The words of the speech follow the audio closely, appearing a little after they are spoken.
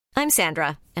I'm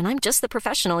Sandra, and I'm just the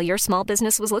professional your small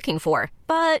business was looking for.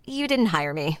 But you didn't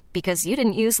hire me because you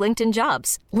didn't use LinkedIn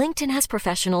Jobs. LinkedIn has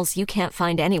professionals you can't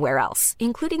find anywhere else,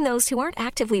 including those who aren't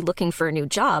actively looking for a new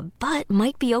job, but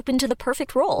might be open to the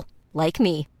perfect role, like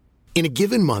me. In a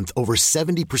given month, over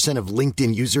 70% of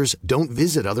LinkedIn users don't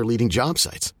visit other leading job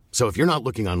sites. So if you're not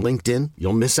looking on LinkedIn,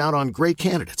 you'll miss out on great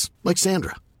candidates like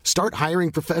Sandra. Start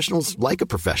hiring professionals like a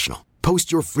professional.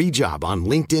 Post your free job on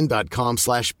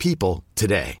linkedin.com/people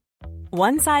today.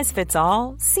 One size fits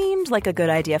all seemed like a good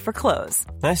idea for clothes.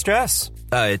 Nice dress.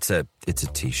 It's a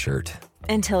t-shirt.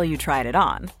 Until you tried it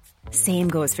on. Same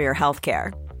goes for your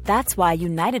healthcare. That's why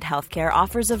United Healthcare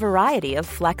offers a variety of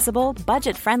flexible,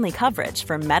 budget-friendly coverage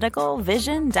for medical,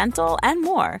 vision, dental, and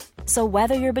more. So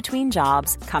whether you're between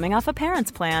jobs, coming off a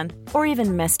parent's plan, or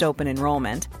even missed open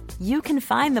enrollment, you can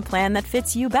find the plan that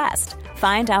fits you best.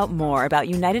 Find out more about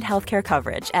United Healthcare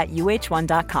coverage at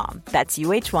uh1.com. That's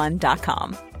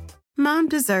uh1.com. Mom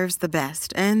deserves the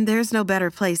best, and there's no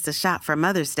better place to shop for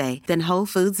Mother's Day than Whole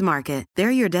Foods Market.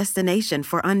 They're your destination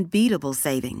for unbeatable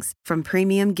savings, from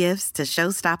premium gifts to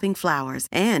show-stopping flowers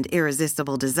and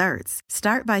irresistible desserts.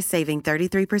 Start by saving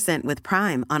 33% with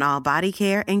Prime on all body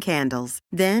care and candles.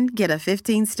 Then get a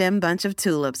 15-stem bunch of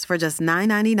tulips for just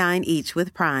 $9.99 each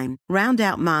with Prime. Round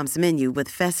out Mom's menu with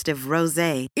festive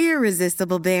rosé,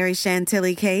 irresistible berry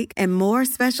chantilly cake, and more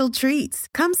special treats.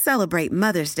 Come celebrate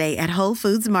Mother's Day at Whole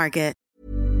Foods Market.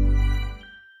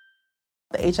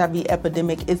 The HIV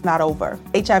epidemic is not over.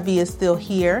 HIV is still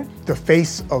here. The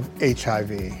face of HIV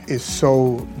is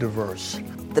so diverse.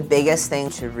 The biggest thing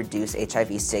to reduce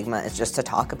HIV stigma is just to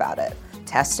talk about it.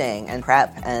 Testing and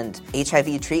PrEP and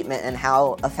HIV treatment and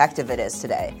how effective it is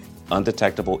today.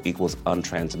 Undetectable equals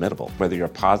untransmittable. Whether you're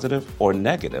positive or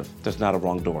negative, there's not a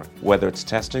wrong door. Whether it's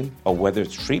testing or whether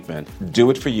it's treatment,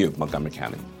 do it for you, Montgomery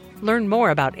County. Learn more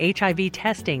about HIV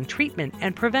testing, treatment,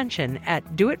 and prevention at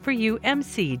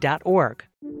doitforyoumc.org.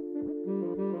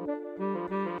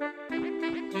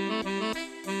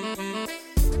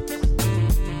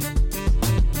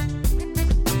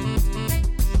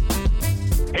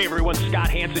 Hey everyone, Scott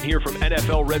Hansen here from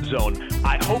NFL Red Zone.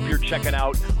 I hope you're checking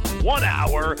out 1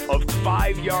 hour of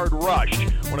 5-Yard Rush,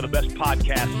 one of the best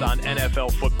podcasts on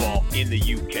NFL football in the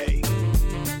UK.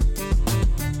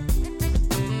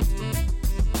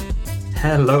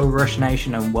 Hello, Rush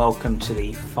Nation, and welcome to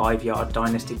the 5-Yard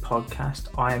Dynasty podcast.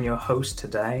 I am your host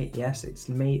today. Yes, it's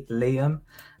me, Liam,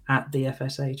 at the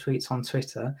FSA Tweets on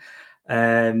Twitter.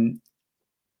 Don't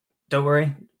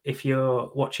worry, if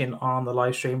you're watching on the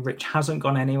live stream, Rich hasn't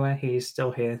gone anywhere. He's still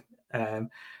here.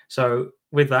 So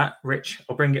with that, Rich,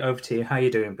 I'll bring it over to you. How you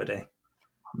doing, buddy?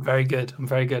 I'm very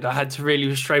good. I had to really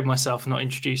restrain myself not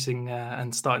introducing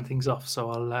and starting things off. So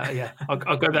I'll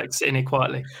go back to sitting here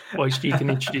quietly whilst you can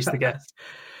introduce the guest.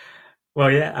 Well,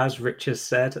 yeah, as Rich has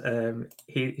said,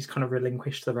 he's kind of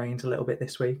relinquished the reins a little bit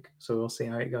this week. So we'll see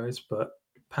how it goes. But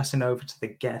passing over to the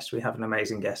guest, we have an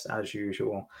amazing guest as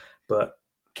usual. But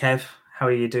Kev, how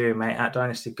are you doing, mate? At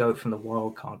Dynasty Goat from the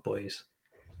Wildcard Boys.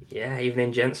 Yeah,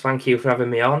 evening, gents. Thank you for having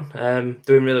me on.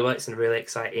 Doing really well. It's a really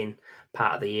exciting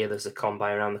part of the year. There's a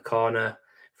combine around the corner,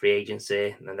 free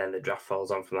agency, and then the draft falls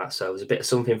on from that. So there's a bit of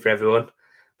something for everyone.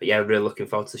 But yeah, really looking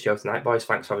forward to the show tonight, boys.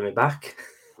 Thanks for having me back.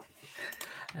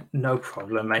 No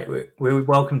problem, mate. We're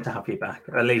welcome to have you back.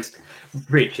 At least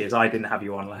Rich is. I didn't have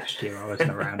you on last year. I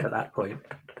wasn't around at that point.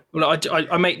 Well,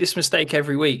 I make this mistake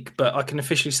every week, but I can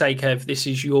officially say, Kev, this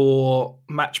is your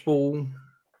match ball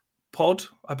pod,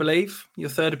 I believe. Your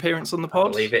third appearance on the pod.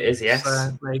 I believe it is, yes.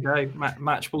 So there you go.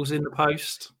 Match ball's in the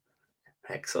post.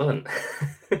 Excellent.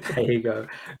 There you go.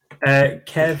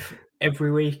 Kev,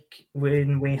 every week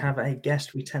when we have a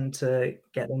guest, we tend to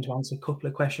get them to answer a couple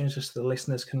of questions just so the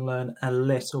listeners can learn a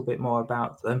little bit more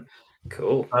about them.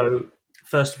 Cool. So,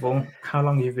 first of all, how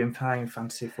long have you been playing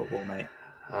fantasy football, mate?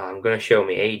 I'm going to show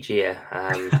my age here.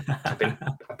 I've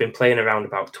been playing around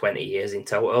about 20 years in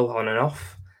total, on and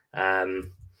off.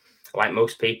 Like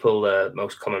most people, the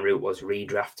most common route was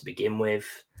redraft to begin with,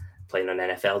 playing on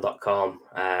NFL.com.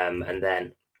 And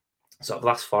then sort of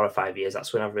last 4 or 5 years,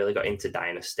 that's when I've really got into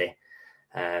Dynasty.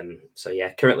 So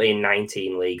yeah, currently in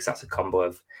 19 leagues. That's a combo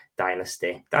of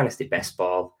Dynasty Best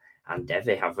Ball, and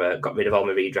Devy. I've got rid of all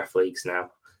my redraft leagues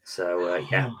now. So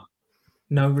yeah.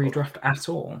 No redraft at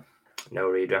all? No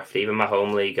redraft. Even my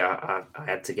home league, I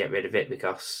had to get rid of it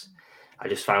because I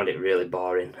just found it really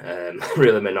boring,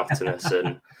 really monotonous.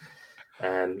 And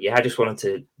I just wanted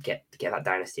to get that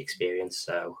Dynasty experience.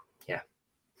 So yeah.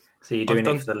 So you're doing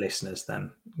it for the listeners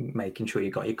then, making sure you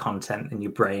got your content and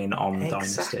your brain on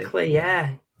Dynasty. Exactly,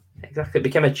 yeah. Exactly. It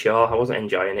became a chore. I wasn't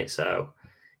enjoying it, so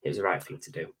it was the right thing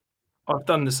to do. I've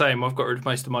done the same. I've got rid of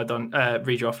most of my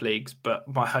redraft leagues, but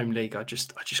my home league, I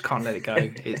just can't let it go.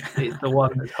 It's the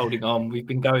one that's holding on. We've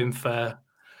been going for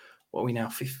what are we now,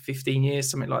 15 years,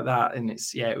 something like that, and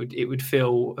it would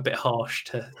feel a bit harsh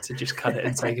to just cut it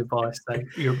and say goodbye. So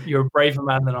you're a braver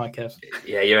man than I, Kev.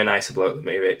 Yeah, you're a nicer bloke than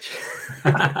me, Rich.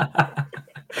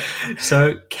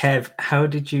 So, Kev, how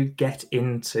did you get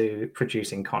into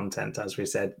producing content? As we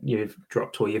said, you've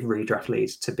dropped all your redraft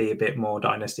leads to be a bit more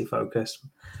dynasty focused.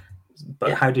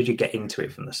 But how did you get into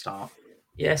it from the start?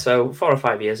 Yeah, so 4 or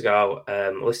 5 years ago,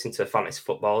 listening to Fantasy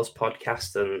Footballers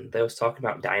podcast, and they was talking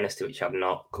about Dynasty, which I've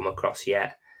not come across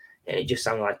yet. And it just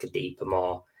sounded like a deeper,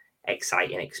 more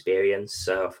exciting experience.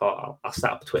 So I thought I'll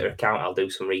start up a Twitter account, I'll do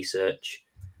some research.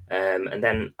 And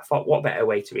then I thought, what better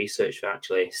way to research than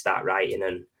actually start writing?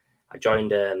 And I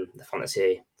joined the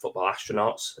Fantasy Football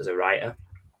Astronauts as a writer.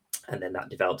 And then that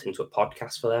developed into a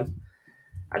podcast for them.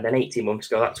 And then 18 months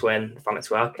ago, that's when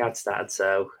Fantasy Wildcard started.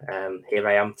 So here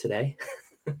I am today.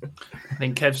 I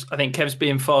think Kev's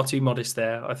being far too modest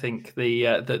there. I think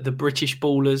the British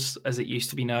Ballers, as it used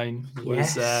to be known,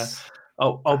 was. Yes.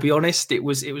 I'll be honest. It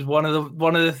was one of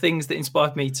the things that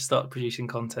inspired me to start producing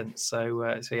content. So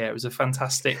it was a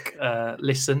fantastic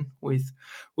listen with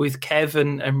Kev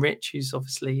and Rich, who's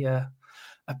obviously a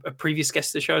previous guest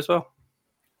of the show as well.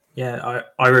 Yeah,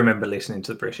 I remember listening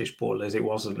to the British Ballers. It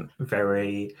wasn't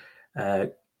very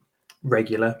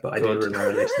regular, but I do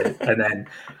remember listening. And then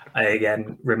I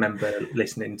again remember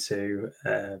listening to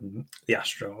the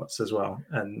Astronauts as well.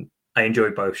 And I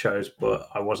enjoyed both shows, but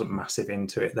I wasn't massive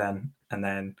into it then. And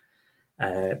then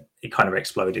it kind of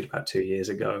exploded about 2 years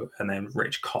ago. And then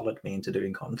Rich collared me into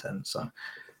doing content. So I'm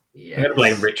going to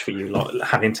blame Rich for you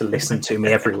having to listen to me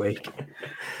every week.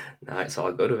 No, it's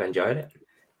all good. I've enjoyed it.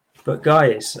 But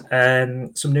guys,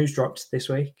 some news dropped this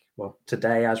week. Well,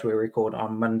 today, as we record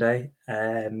on Monday,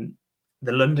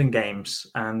 the London games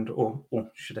or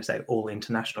should I say all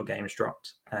international games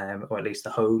dropped, or at least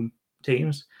the home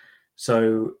teams.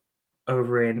 So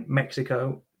over in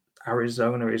Mexico,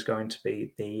 Arizona is going to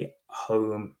be the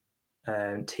home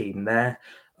team there.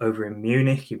 Over in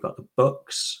Munich, you've got the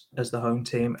Bucks as the home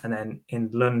team. And then in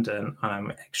London,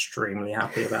 I'm extremely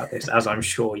happy about this, as I'm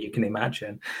sure you can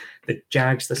imagine. The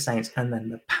Jags, the Saints, and then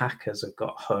the Packers have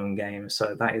got home games.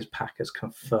 So that is Packers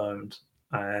confirmed.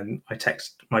 I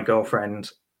texted my girlfriend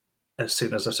as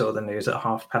soon as I saw the news at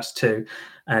 2:30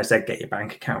 and said, get your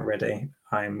bank account ready.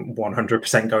 I'm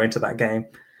 100% going to that game.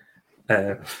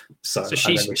 So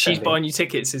she's buying you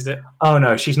tickets, is it? Oh,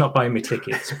 no, she's not buying me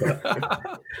tickets,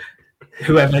 but...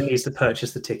 Whoever needs to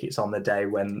purchase the tickets on the day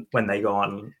when they go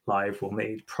on live will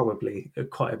need probably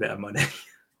quite a bit of money.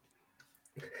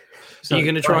 So, are you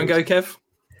going to try and go, Kev?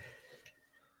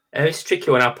 It's a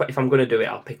tricky one. If I'm going to do it,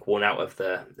 I'll pick one out of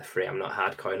the three. I'm not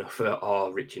hardcore enough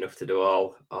or rich enough to do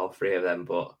all three of them.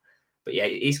 But yeah,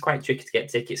 it's quite tricky to get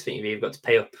tickets. I think you've got to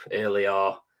pay up early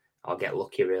or get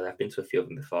lucky, really. I've been to a few of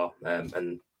them before,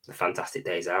 and the fantastic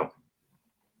days out.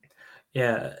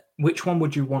 Yeah. Which one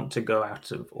would you want to go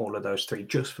out of all of those three,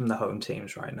 just from the home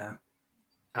teams right now?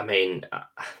 I mean,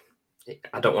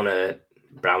 I don't want to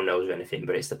brown nose or anything,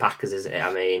 but it's the Packers, isn't it?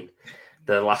 I mean,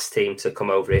 the last team to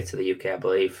come over here to the UK, I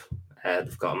believe.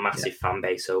 They've got a massive fan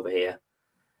base over here.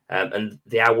 And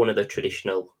they are one of the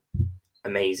traditional,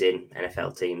 amazing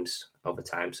NFL teams over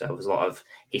time. So there's a lot of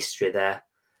history there.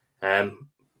 I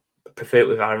prefer it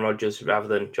with Aaron Rodgers rather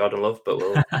than Jordan Love, but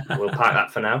we'll park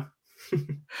that for now.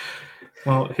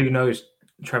 Well, who knows?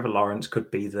 Trevor Lawrence could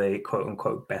be the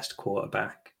quote-unquote best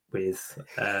quarterback with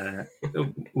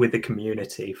the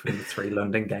community from the 3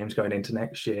 London games going into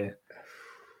next year.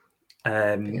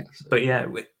 But yeah,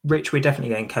 Rich, we're definitely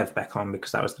getting Kev back on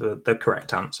because that was the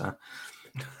correct answer.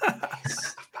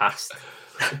 Passed.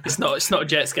 It's not a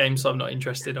Jets game, so I'm not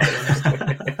interested.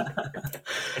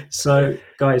 So,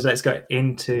 guys, let's go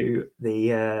into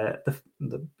the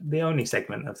only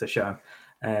segment of the show.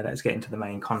 Let's get into the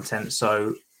main content.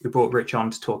 So we brought Rich on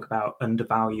to talk about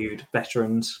undervalued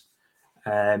veterans.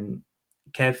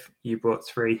 Kev, you brought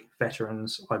 3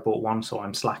 veterans. I bought 1, so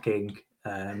I'm slacking.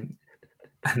 And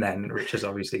then Rich has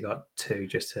obviously got 2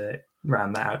 just to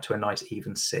round that out to a nice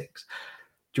even 6.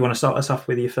 Do you want to start us off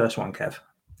with your first one, Kev?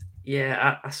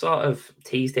 Yeah, I sort of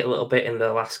teased it a little bit in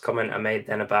the last comment I made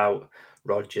then about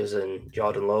Rodgers and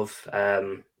Jordan Love.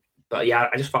 But yeah,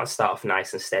 I just thought I'd start off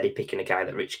nice and steady, picking a guy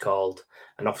that Rich called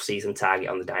an off-season target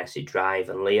on the Dynasty Drive.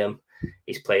 And Liam,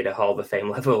 he's played a Hall of Fame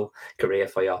level career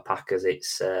for your Packers.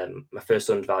 It's my first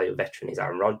undervalued veteran is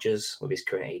Aaron Rodgers with his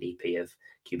current ADP of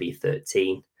QB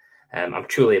 13. I'm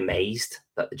truly amazed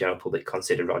that the general public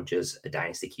consider Rodgers a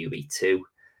Dynasty QB 2.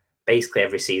 Basically,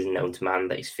 every season known to man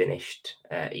that he's finished,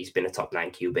 he's been a top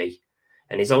 9 QB.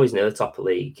 And he's always near the top of the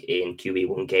league in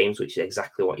QB1 games, which is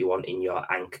exactly what you want in your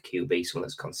anchor QB, someone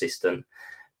that's consistent.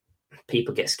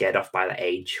 People get scared off by the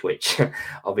age, which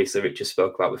obviously Richard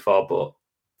spoke about before, but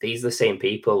these are the same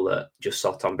people that just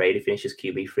saw Tom Brady finish as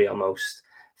QB3 almost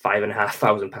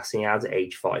 5,500 passing yards at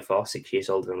age 44, 6 years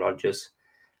older than Rodgers.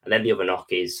 And then the other knock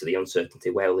is the uncertainty,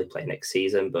 where will he play next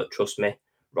season? But trust me,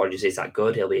 Rodgers is that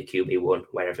good. He'll be a QB1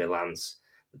 wherever he lands.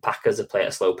 The Packers have played at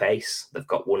a slow pace. They've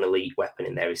got one elite weapon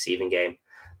in their receiving game.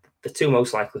 The two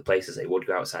most likely places they would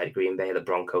go outside of Green Bay are the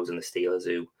Broncos and the Steelers,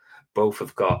 who both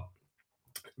have got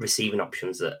receiving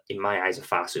options that, in my eyes, are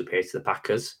far superior to the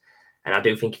Packers. And I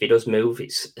do think if he does move,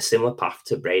 it's a similar path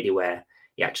to Brady, where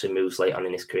he actually moves late on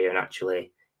in his career and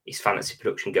actually his fantasy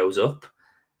production goes up.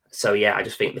 So, yeah, I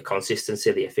just think the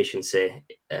consistency, the efficiency,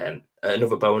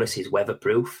 another bonus is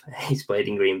weatherproof. He's played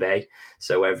in Green Bay,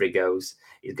 so wherever he goes,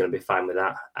 he's going to be fine with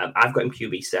that. I've got him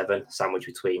QB7, sandwiched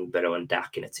between Burrow and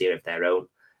Dak in a tier of their own.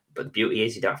 But the beauty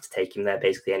is you don't have to take him there.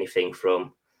 Basically anything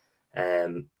from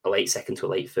a late second to a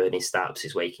late third in startups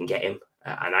is where you can get him.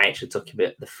 And I actually took him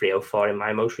at the 304 in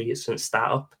my most recent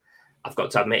startup. I've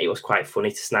got to admit, it was quite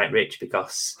funny to snipe Rich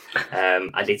because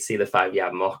I did see the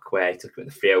 5-yard mock where I took him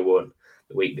at the 301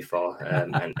 the week before.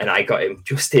 And I got him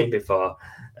just in before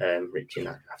Rich in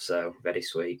that draft. So very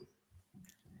sweet.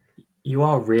 You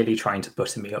are really trying to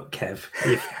butter me up, Kev.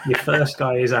 Your first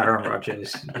guy is Aaron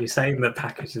Rodgers. You're saying the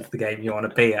Packers is the game you want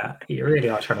to be at. You really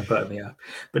are trying to butter me up.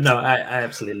 But no, I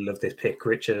absolutely love this pick.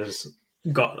 Richard's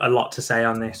got a lot to say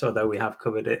on this, although we have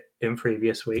covered it in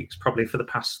previous weeks, probably for the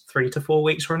past 3 to 4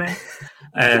 weeks running.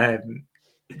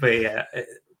 But yeah,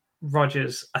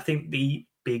 Rodgers, I think the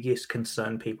biggest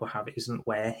concern people have isn't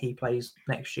where he plays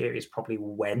next year, is probably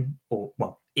when, or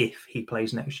well, if he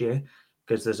plays next year,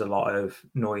 because there's a lot of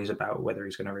noise about whether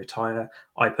he's going to retire.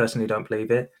 I personally don't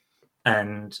believe it.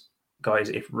 And guys,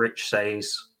 if Rich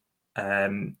says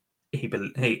he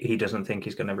doesn't think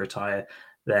he's going to retire,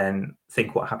 then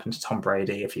think what happened to Tom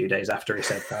Brady a few days after he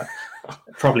said that.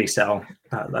 Probably sell.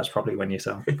 That's probably when you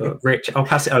sell. But Rich, I'll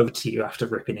pass it over to you after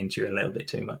ripping into you a little bit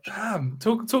too much.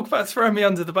 Talk about throwing me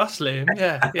under the bus, Liam.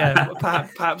 Yeah.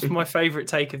 Perhaps my favourite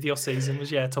take of the off-season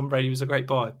was, Tom Brady was a great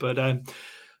buy. But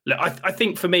look, I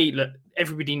think for me, look,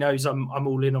 everybody knows I'm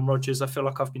all in on Rodgers. I feel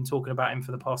like I've been talking about him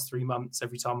for the past 3 months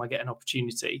every time I get an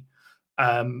opportunity.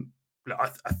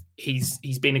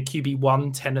 He's been a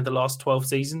QB1 10 of the last 12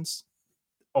 seasons.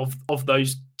 Of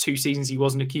those 2 seasons he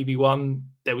wasn't a QB1,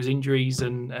 there was injuries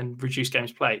and reduced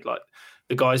games played. Like,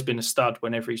 the guy's been a stud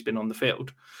whenever he's been on the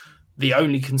field. The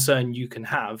only concern you can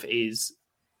have is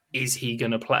he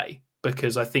going to play?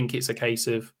 Because I think it's a case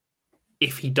of,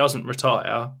 if he doesn't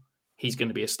retire, he's going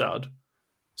to be a stud.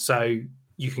 So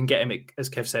you can get him at, as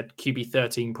Kev said, QB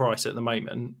 13 price at the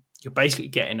moment. You're basically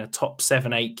getting a top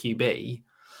 7-8 QB.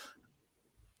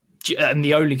 And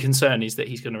the only concern is that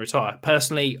he's going to retire.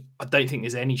 Personally, I don't think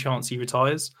there's any chance he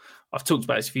retires. I've talked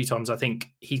about this a few times. I think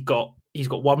he's got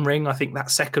 1 ring. I think that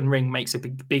second ring makes a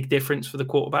big difference for the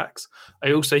quarterbacks.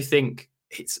 I also think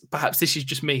perhaps this is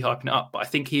just me hyping it up, but I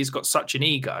think he's got such an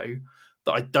ego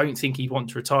that I don't think he'd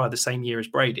want to retire the same year as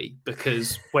Brady,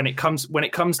 because when it comes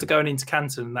to going into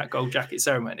Canton and that gold jacket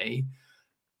ceremony,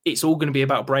 it's all going to be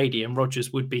about Brady, and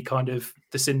Rodgers would be kind of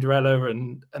the Cinderella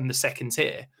and the second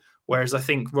tier. Whereas I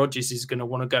think Rodgers is going to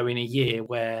want to go in a year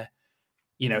where,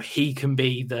 he can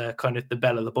be the kind of the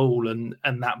belle of the ball and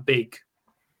that big,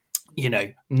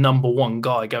 number 1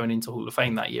 guy going into Hall of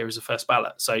Fame that year as a first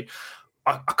ballot. So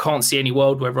I can't see any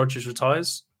world where Rodgers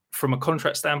retires. From a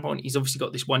contract standpoint, he's obviously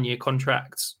got this 1-year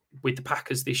contract with the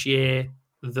Packers this year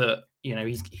that,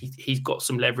 he's got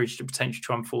some leverage to potentially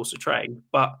try and force a trade.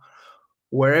 But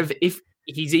if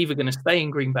he's either going to stay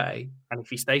in Green Bay, and if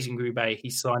he stays in Green Bay,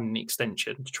 he's signing an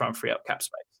extension to try and free up cap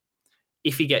space.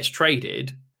 If he gets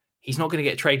traded, he's not going to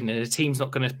get traded, and the team's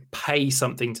not going to pay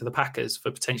something to the Packers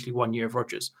for potentially 1 year of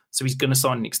Rodgers. So he's going to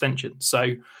sign an extension.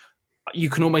 So you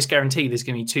can almost guarantee there's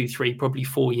going to be 2, 3, probably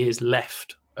 4 years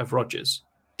left of Rodgers.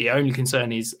 The only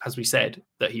concern is, as we said,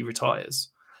 that he retires.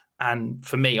 And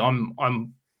for me,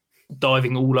 I'm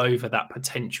diving all over that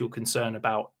potential concern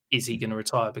about, is he going to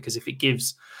retire? Because if it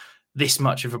gives this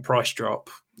much of a price drop,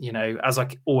 as I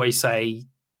always say,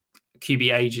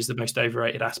 QB age is the most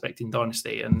overrated aspect in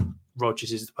Dynasty, and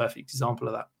Rodgers is the perfect example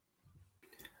of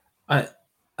that.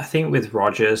 I think with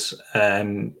Rodgers,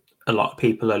 a lot of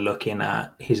people are looking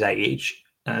at his age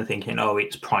and thinking,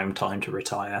 it's prime time to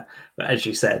retire. But as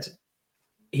you said,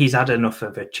 he's had enough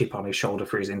of a chip on his shoulder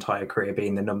for his entire career,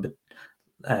 being the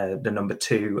number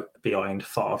 2 behind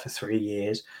Favre for 3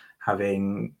 years,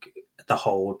 having the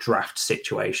whole draft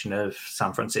situation of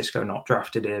San Francisco not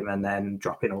drafted him and then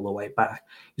dropping all the way back.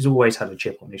 He's always had a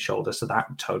chip on his shoulder, so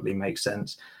that totally makes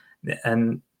sense.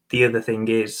 And the other thing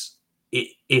is,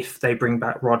 if they bring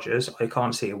back Rodgers, I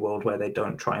can't see a world where they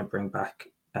don't try and bring back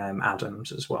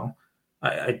Adams as well.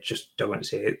 I just don't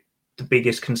see it. The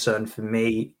biggest concern for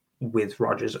me with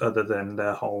Rodgers, other than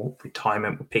the whole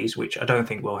retirement piece, which I don't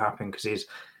think will happen because he's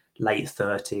late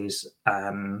 30s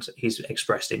and he's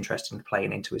expressed interest in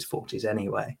playing into his 40s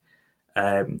anyway,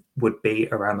 would be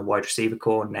around the wide receiver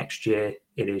core next year.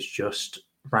 It is just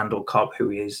Randall Cobb,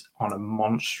 who is on a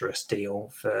monstrous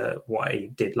deal for what he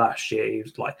did last year. He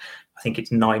was like, I think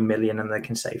it's $9 million, and they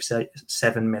can save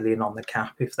 $7 million on the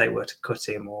cap if they were to cut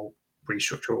him or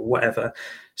restructure or whatever.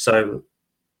 So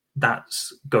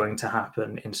that's going to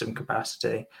happen in some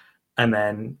capacity. And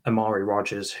then Amari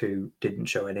Rodgers, who didn't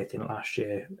show anything last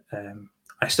year.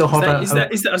 I still hold out. I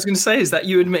was going to say, is that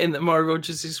you admitting that Amari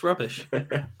Rodgers is rubbish?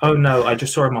 Oh no, I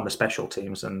just saw him on the special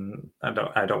teams, and I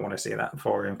don't want to see that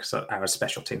for him because our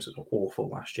special teams was awful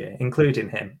last year, including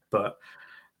him. But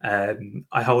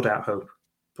I hold out hope.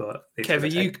 But Kev,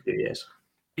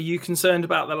 are you concerned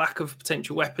about the lack of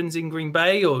potential weapons in Green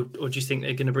Bay, or do you think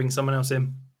they're going to bring someone else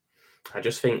in? I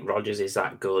just think Rodgers is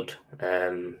that good.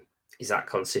 He's that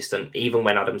consistent. Even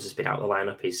when Adams has been out of the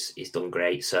lineup, he's done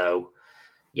great. So,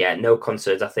 yeah, no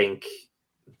concerns. I think,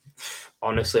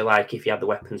 honestly, like if you had the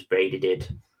weapons Brady did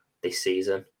this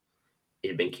season, he'd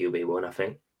have been QB1, I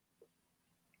think.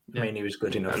 I mean, he was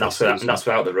good enough. And that's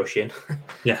without the rushing.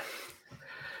 Yeah.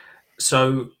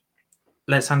 So,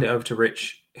 let's hand it over to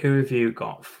Rich. Who have you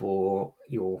got for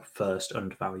your first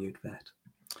undervalued bet?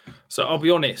 So I'll be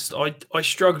honest, I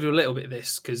struggled a little bit with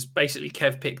this because basically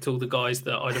Kev picked all the guys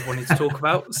that I'd have wanted to talk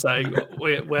about. So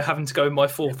we're having to go in my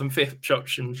fourth and fifth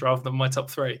options rather than my top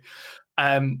three.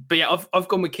 But yeah, I've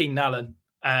gone with Keenan Allen.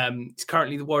 He's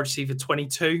currently the wide receiver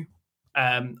 22.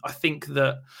 I think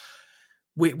that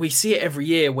we see it every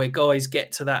year where guys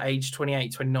get to that age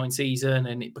 28, 29 season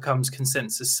and it becomes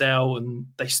consensus sell and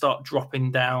they start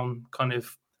dropping down kind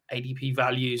of ADP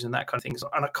values and that kind of things.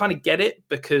 And I kind of get it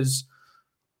because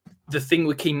the thing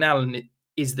with Keenan Allen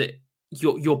is that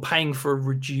you're paying for a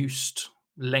reduced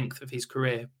length of his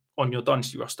career on your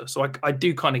dynasty roster. So I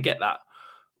do kind of get that.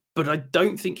 But I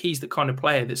don't think he's the kind of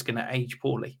player that's going to age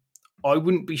poorly. I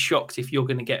wouldn't be shocked if you're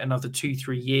going to get another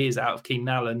 2-3 years out of Keenan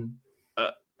Allen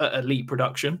at elite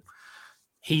production.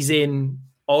 He's in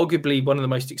arguably one of the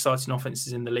most exciting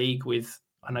offenses in the league with,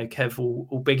 I know Kev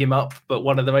will big him up, but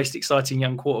one of the most exciting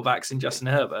young quarterbacks in Justin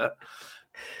Herbert.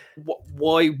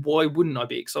 Why wouldn't I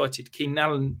be excited? Keenan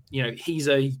Allen, he's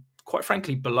a, quite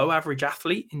frankly, below average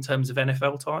athlete in terms of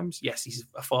NFL times. Yes, he's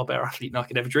a far better athlete than I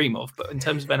could ever dream of, but in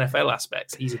terms of NFL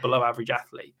aspects, he's a below average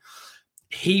athlete.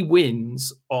 He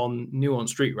wins on nuanced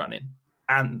street running,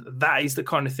 and that is the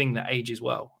kind of thing that ages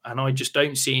well. And I just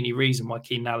don't see any reason why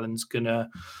Keenan Allen's going to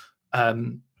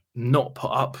not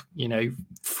put up,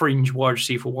 fringe wide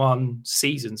receiver 1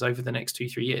 seasons over the next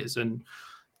 2-3 years. And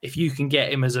if you can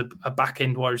get him as a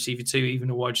back-end wide receiver 2,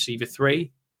 even a wide receiver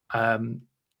 3,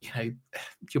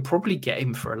 you'll probably get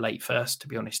him for a late first, to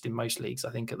be honest, in most leagues,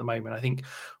 I think, at the moment. I think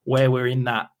where we're in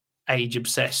that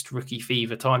age-obsessed rookie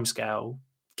fever timescale,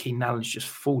 Keenan Allen's just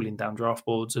falling down draft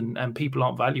boards and people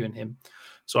aren't valuing him.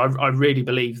 So I really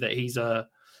believe that he's a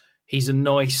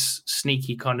nice,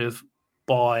 sneaky kind of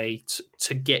buy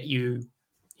to get you,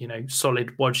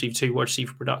 solid wide receiver 2, wide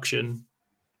receiver production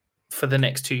for the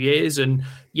next 2 years. And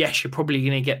yes, you're probably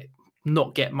going to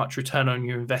not get much return on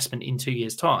your investment in 2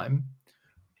 years' time,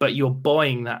 but you're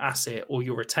buying that asset or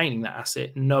you're retaining that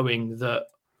asset knowing that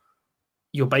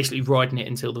you're basically riding it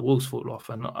until the wheels fall off.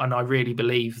 And I really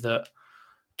believe that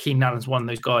Keenan Allen's one of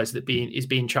those guys that is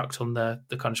being chucked on the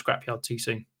kind of scrapyard too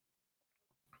soon.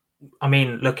 I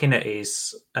mean, looking at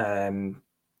his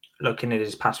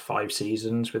past 5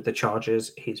 seasons with the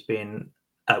Chargers, he's been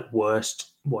at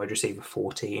worst wide receiver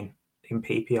 14 in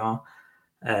PPR.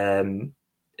 And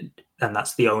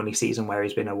that's the only season where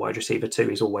he's been a wide receiver 2.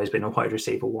 He's always been a wide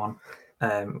receiver 1,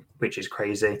 which is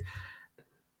crazy.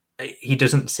 He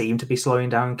doesn't seem to be slowing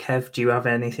down. Kev, do you have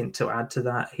anything to add to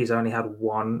that? He's only had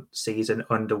 1 season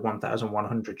under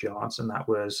 1,100 yards, and that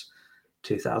was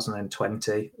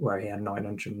 2020, where he had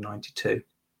 992.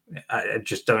 I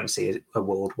just don't see a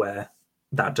world where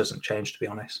that doesn't change, to be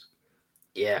honest.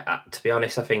 Yeah, to be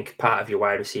honest, I think part of your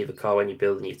wide receiver core when you're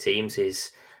building your teams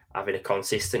is having a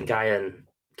consistent guy, and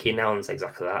Keenan Allen's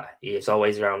exactly that. He's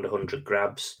always around 100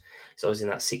 grabs. He's always in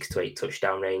that 6 to 8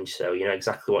 touchdown range, so you know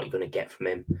exactly what you're going to get from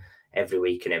him every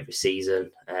week and every season.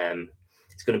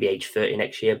 He's going to be age 30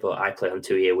 next year, but I play on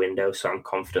 2-year window, so I'm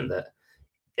confident that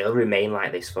it'll remain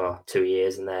like this for 2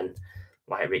 years, and then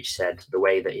like Rich said, the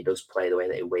way that he does play, the way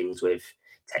that he wins with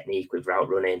technique, with route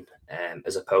running,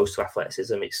 as opposed to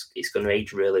athleticism, it's going to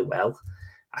age really well.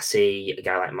 I see a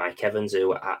guy like Mike Evans,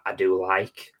 who I do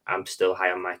like. I'm still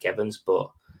high on Mike Evans,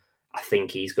 but I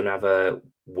think he's going to have a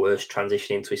worse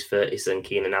transition into his 30s than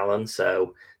Keenan Allen.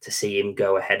 So to see him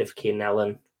go ahead of Keenan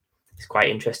Allen, it's quite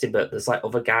interesting. But there's like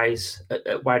other guys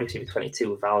at wide receiver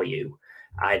 22 value.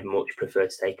 I'd much prefer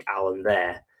to take Allen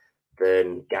there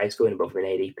than guys going above him in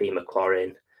ADP,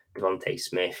 McLaurin, Devontae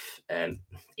Smith,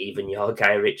 even your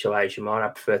guy, Rich Elijah Moore. I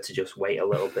prefer to just wait a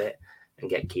little bit and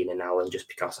get Keenan Allen, just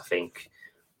because I think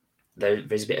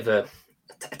there's a bit of a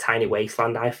tiny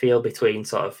wasteland, I feel, between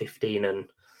sort of 15 and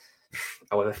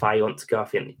however far you want to go. I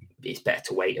think it's better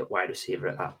to wait at wide receiver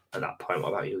at that point. What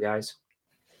about you guys?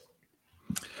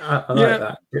 I like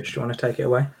that. Rich, do you want to take it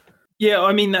away? Yeah,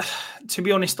 I mean, to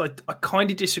be honest, I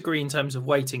kind of disagree in terms of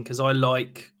waiting, because I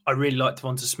really like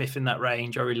Devonta Smith in that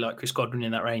range. I really like Chris Godwin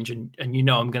in that range, and I'm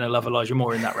going to love Elijah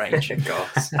Moore in that range.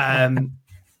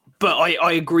 But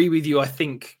I agree with you. I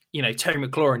think, Terry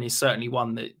McLaurin is certainly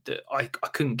one that I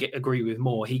couldn't agree with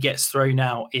more. He gets thrown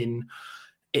out in,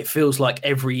 it feels like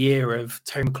every year of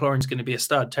Terry McLaurin's going to be a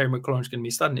stud. Terry McLaurin's going to be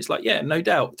a stud. And it's like, yeah, no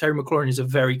doubt. Terry McLaurin is a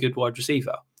very good wide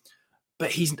receiver.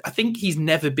 But I think he's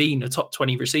never been a top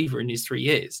 20 receiver in his 3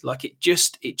 years. Like it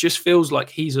just feels like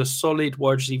he's a solid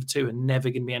wide receiver too and never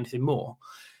going to be anything more.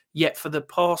 Yet for the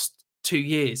past 2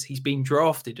 years, he's been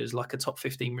drafted as like a top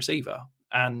 15 receiver.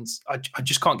 And I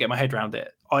just can't get my head around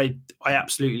it. I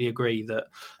absolutely agree that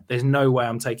there's no way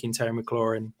I'm taking Terry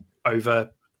McLaurin over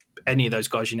any of those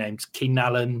guys you named. Keenan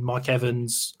Allen, Mike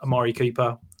Evans, Amari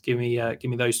Cooper. Give me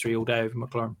those three all day over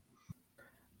McLaurin.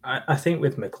 I think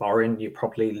with McLaurin, you're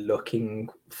probably looking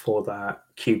for that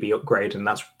QB upgrade, and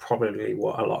that's probably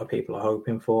what a lot of people are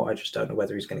hoping for. I just don't know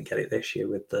whether he's going to get it this year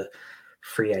with the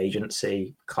free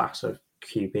agency class of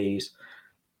QBs.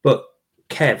 But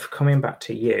Kev, coming back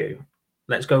to you,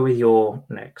 let's go with your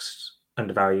next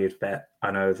undervalued bet.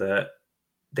 I know that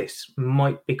this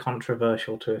might be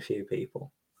controversial to a few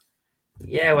people.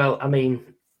 Yeah, well, I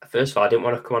mean, first of all, I didn't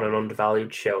want to come on an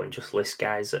undervalued show and just list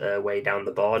guys that are way down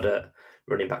the board at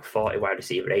running back 40, wide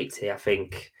receiver 80. I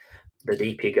think the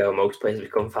deeper you go, most players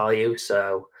become value.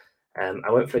 So I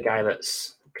went for a guy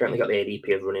that's currently got the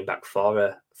ADP of running back for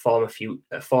a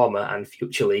former and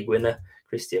future league winner,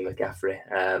 Christian McCaffrey.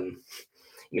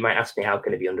 You might ask me, how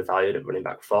can it be undervalued at running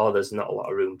back 4? There's not a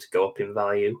lot of room to go up in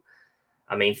value.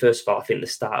 I mean, first of all, I think the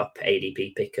startup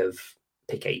ADP pick of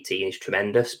pick 18 is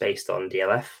tremendous based on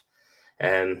DLF.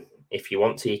 If you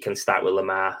want to, you can start with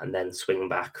Lamar and then swing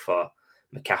back for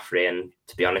McCaffrey. And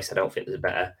to be honest, I don't think there's a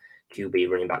better QB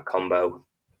running back combo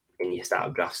in your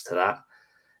startup drafts to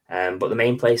that. But the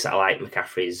main place that I like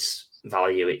McCaffrey's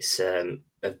value, it's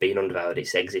of being undervalued,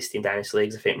 it's existing dynasty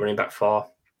leagues. I think running back 4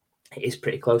 is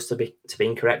pretty close to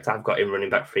being correct. I've got him running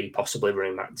back 3, possibly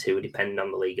running back 2, depending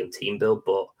on the league and team build.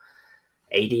 But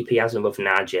ADP has him above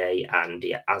Najee and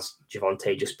he has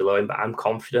Javonte just below him. But I'm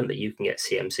confident that you can get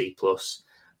CMC plus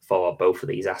for both of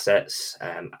these assets.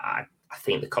 I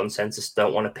think the consensus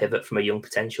don't want to pivot from a young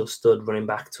potential stud running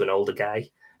back to an older guy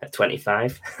at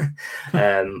 25.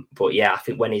 But yeah, I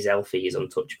think when he's healthy, he's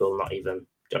untouchable. Not even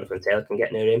Jonathan Taylor can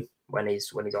get near him when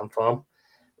he's on form.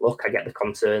 Look, I get the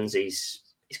concerns. He's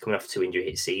coming off 2 injury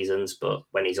hit seasons, but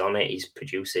when he's on it, he's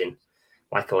producing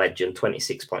like a legend,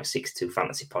 26.62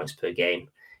 fantasy points per game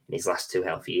in his last 2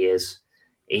 healthy years.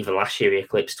 Even last year, he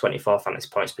eclipsed 24 fantasy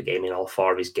points per game in all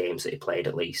 4 of his games that he played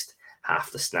at least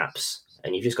half the snaps.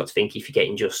 And you've just got to think, if you're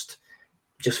getting just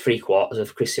 3 quarters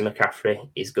of Christian McCaffrey,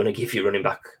 he's going to give you running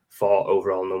back 4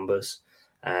 overall numbers.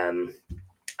 I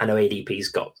know ADP's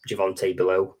got Javonte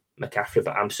below McCaffrey,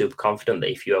 but I'm super confident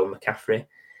that if you own McCaffrey,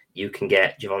 you can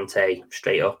get Javonte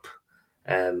straight up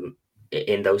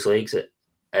in those leagues.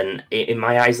 And in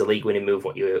my eyes, the league winning move,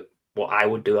 what I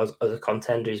would do as a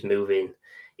contender is moving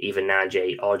either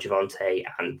Najee or Javonte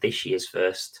and this year's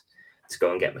first to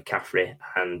go and get McCaffrey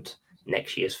and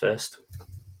next year's first.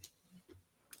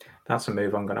 That's a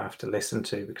move I'm going to have to listen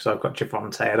to, because I've got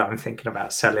Javonte and I'm thinking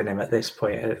about selling him at this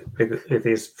point with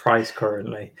his price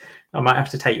currently. I might have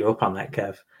to take you up on that,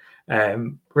 Kev.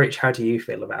 Rich, how do you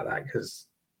feel about that? Because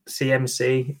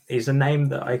CMC is a name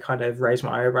that I kind of raised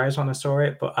my eyebrows when I saw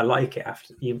it, but I like it.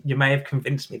 After you may have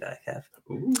convinced me there, Kev.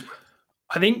 Ooh.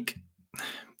 I think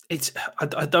it's.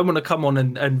 I don't want to come on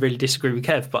and really disagree with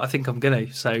Kev, but I think I'm going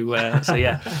to. So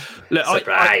yeah. Look,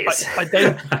 surprise.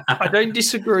 I don't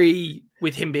disagree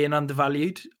with him being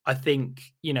undervalued. I think,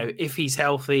 if he's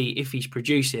healthy, if he's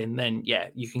producing, then yeah,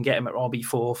 you can get him at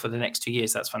RB4 for the next 2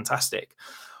 years. That's fantastic.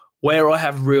 Where I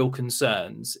have real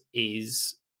concerns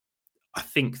is I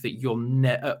think that you're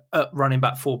at running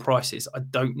back 4 prices. I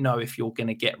don't know if you're going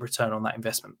to get return on that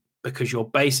investment, because you're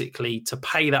basically, to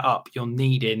pay that up, you're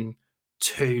needing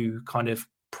 2 kind of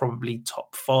probably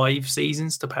top 5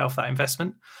 seasons to pay off that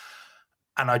investment.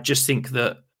 And I just think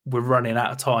that we're running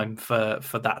out of time for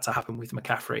that to happen with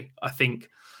McCaffrey. I think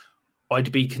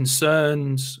I'd be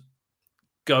concerned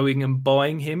going and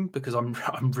buying him, because I'm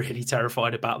really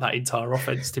terrified about that entire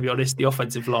offense, to be honest. The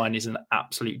offensive line is an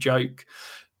absolute joke.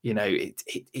 You know,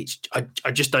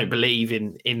 I just don't believe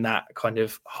in that kind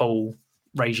of whole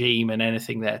regime and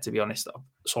anything there, to be honest.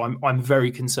 So I'm very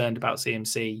concerned about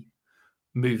CMC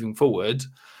moving forward.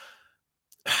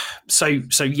 So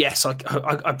yes, I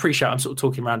appreciate I'm sort of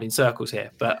talking around in circles here,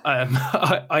 but I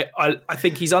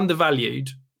think he's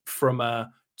undervalued from a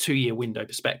 2-year window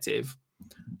perspective,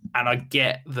 and I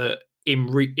get that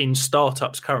in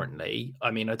startups currently. I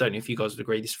mean, I don't know if you guys would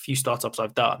agree. There's a few startups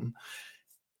I've done.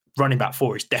 Running back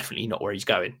 4 is definitely not where he's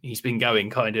going. He's been going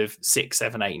kind of 6,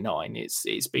 7, 8, 9.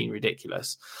 It's been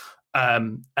ridiculous.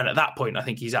 And at that point, I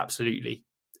think he's absolutely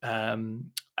a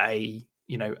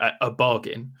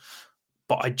bargain.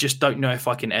 But I just don't know if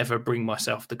I can ever bring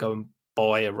myself to go and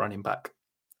buy a running back,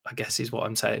 I guess is what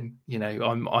I'm saying. You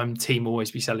know, I'm team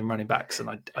always be selling running backs, and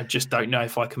I just don't know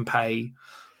if I can pay,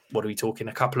 what are we talking,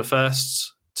 a couple of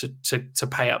firsts to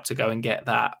pay up to go and get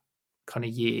that kind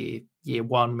of year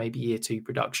 1, maybe year 2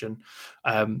 production.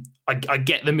 I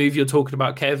get the move you're talking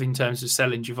about, Kev, in terms of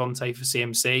selling Javonte for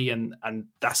CMC, and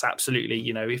that's absolutely,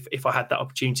 you know, if I had that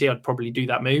opportunity, I'd probably do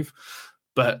that move.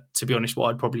 But to be honest, what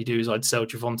I'd probably do is I'd sell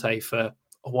Javonte for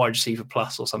a wide receiver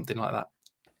plus or something like that.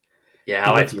 Yeah,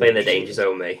 I like to play in the danger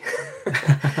zone, mate.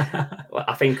 Well,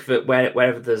 I think that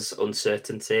wherever there's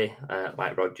uncertainty,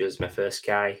 like Rodgers, my first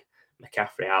guy,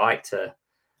 McCaffrey, I like to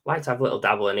have a little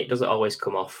dabble, and it doesn't always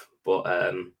come off. But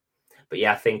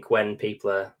yeah, I think when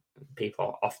people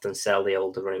often sell the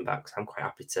older running backs, I'm quite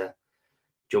happy to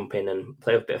jump in and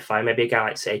play with a bit of fire. Maybe a guy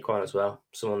like Saquon as well,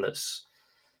 someone that's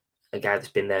a guy that's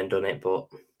been there and done it, but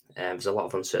there's a lot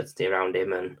of uncertainty around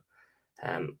him, and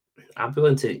I'm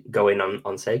willing to go in on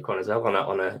Saquon as well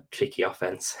on a tricky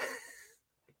offense.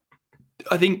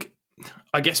 I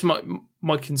guess my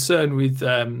concern with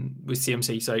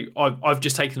CMC, so I've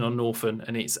just taken on Northern,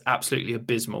 and it's absolutely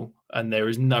abysmal, and there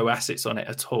is no assets on it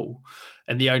at all,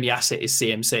 and the only asset is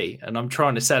CMC, and I'm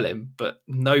trying to sell him, but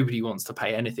nobody wants to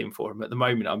pay anything for him at the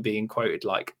moment. I'm being quoted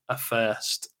like a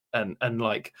first and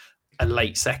like a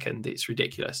late second. It's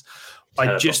ridiculous.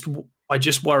 I just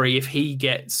worry if he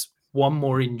gets one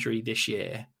more injury this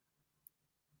year,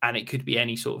 and it could be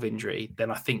any sort of injury, then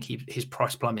I think his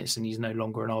price plummets and he's no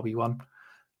longer an RB1.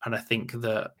 And I think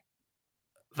that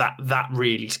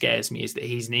really scares me, is that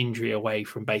he's an injury away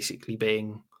from basically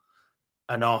being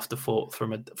an afterthought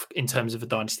in terms of a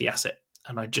dynasty asset.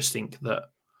 And I just think that,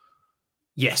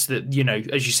 yes, that, you know,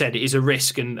 as you said, it is a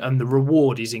risk, and the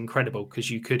reward is incredible,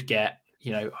 because you could get,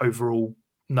 you know, overall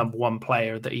number 1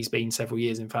 player that he's been several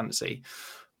years in fantasy.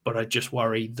 But I just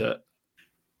worry that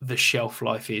the shelf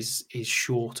life is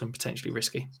short and potentially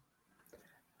risky.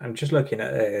 I'm just looking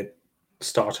at a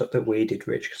startup that we did,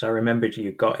 Rich, because I remembered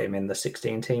you got him in the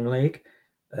 16-team league.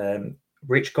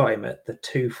 Rich got him at the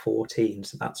 214,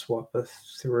 so that's what, the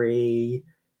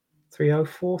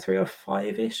 304,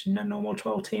 305-ish in a normal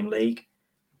 12-team league?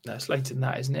 No, it's later than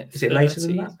that, isn't it? Is it later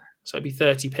than that? So it'd be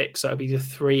 30 picks, so it'd be the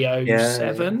 307?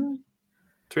 Yeah.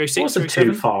 306, I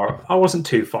wasn't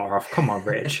too far off. Come on,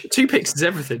 Rich. 2 picks is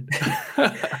everything.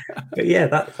 But yeah,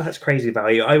 that's crazy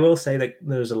value. I will say that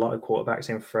there was a lot of quarterbacks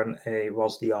in front. It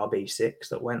was the RB6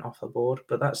 that went off the board,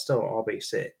 but that's still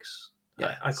RB6.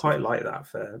 Yeah, I quite like that.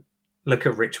 Look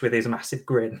at Rich with his massive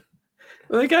grin.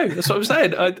 Well, there you go. That's what I'm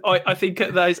saying. I think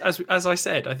as I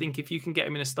said, I think if you can get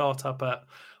him in a startup at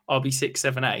RB6,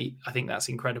 7, 8, I think that's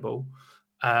incredible.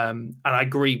 And I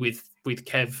agree with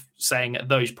Kev saying at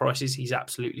those prices he's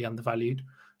absolutely undervalued.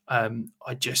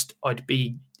 I'd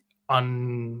be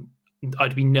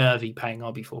nervy paying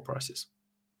RB4 prices.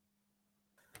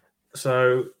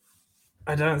 So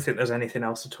I don't think there's anything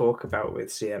else to talk about with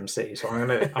CMC. So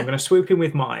I'm gonna swoop in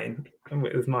with mine,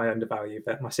 with my undervalue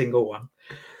bet, my single one.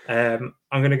 I'm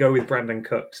gonna go with Brandon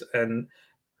Cooks. And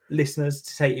listeners,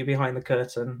 to take you behind the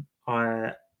curtain,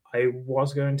 I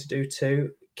was going to do 2.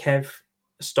 Kev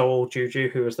stole Juju,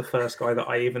 who was the first guy that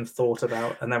I even thought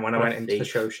about, and then when I went into the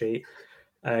show sheet,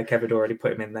 Kev had already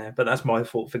put him in there, but that's my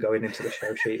fault for going into the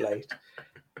show sheet late.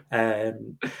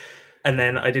 And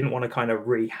then I didn't want to kind of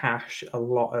rehash a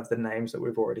lot of the names that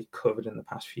we've already covered in the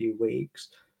past few weeks,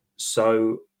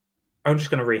 so I'm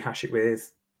just going to rehash it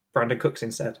with Brandon Cooks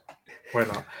instead. Why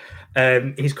not?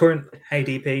 His current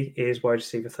ADP is wide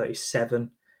receiver 37,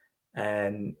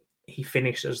 and he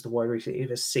finished as the wide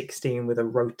receiver 16 with a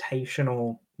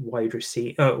rotational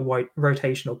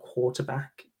rotational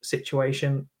quarterback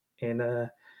situation in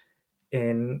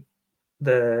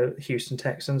the Houston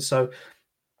Texans. So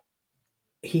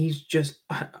he's just,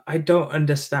 I don't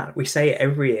understand. We say it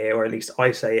every year, or at least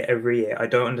I say it every year. I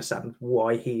don't understand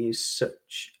why he is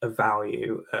such a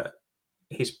value at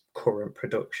his current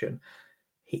production.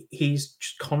 He's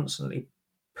just constantly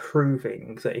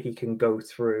proving that he can go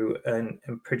through and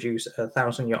produce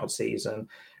 1,000-yard season,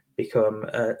 become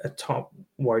a top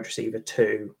wide receiver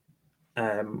 2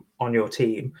 on your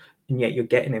team, and yet you're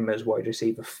getting him as wide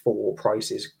receiver 4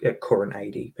 prices at current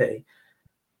ADP.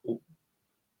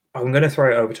 I'm going to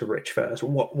throw it over to Rich first.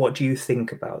 What do you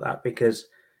think about that? Because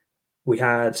we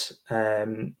had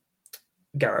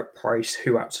Garrett Price,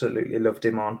 who absolutely loved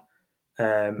him on.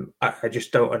 I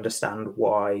just don't understand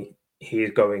why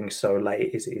he's going so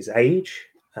late. Is it his age?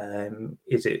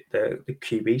 Is it the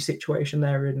QB situation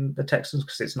there in the Texans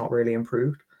because it's not really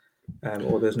improved?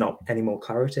 Or there's not any more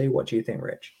clarity? What do you think,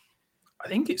 Rich? I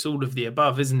think it's all of the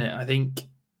above, isn't it? I think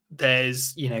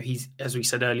there's, he's, as we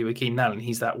said earlier with Keenan Allen,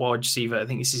 he's that wide receiver. I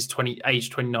think this is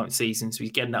age 29th season, so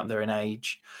he's getting up there in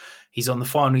age. He's on the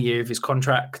final year of his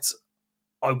contract.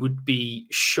 I would be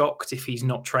shocked if he's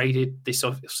not traded this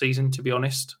season, to be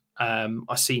honest.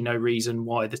 I see no reason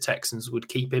why the Texans would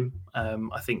keep him.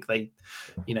 I think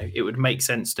it would make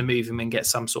sense to move him and get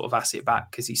some sort of asset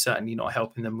back because he's certainly not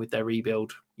helping them with their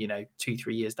rebuild, 2-3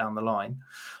 years down the line.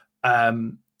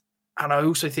 And I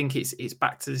also think it's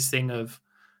back to this thing of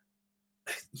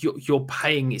you're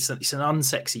paying. It's an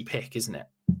unsexy pick, isn't it?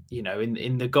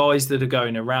 In the guys that are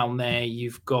going around there,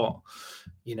 you've got,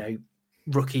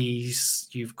 rookies,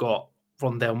 you've got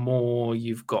Rondale Moore,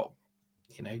 you've got,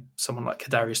 someone like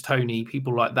Kadarius Toney,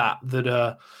 people like that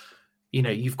are,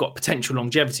 you've got potential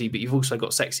longevity, but you've also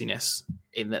got sexiness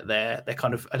in that they're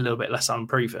kind of a little bit less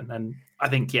unproven. And I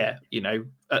think, at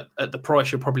the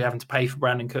price you're probably having to pay for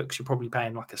Brandon Cooks, you're probably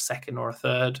paying like a second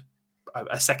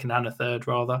and a third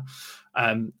rather.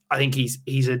 I think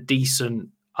he's a decent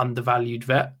undervalued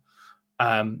vet.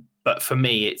 But for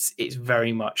me, it's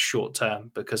very much short term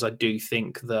because I do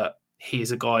think that he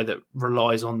is a guy that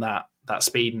relies on that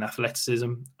speed and athleticism,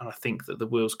 and I think that the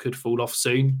wheels could fall off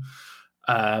soon.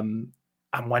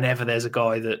 And whenever there's a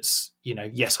guy that's,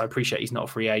 yes, I appreciate he's not a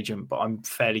free agent, but I'm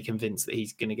fairly convinced that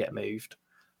he's going to get moved,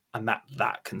 and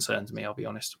that concerns me, I'll be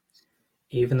honest.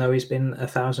 Even though he's been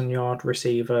 1,000-yard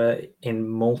receiver in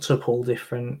multiple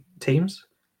different teams.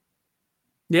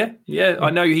 Yeah. I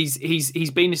know he's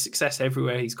been a success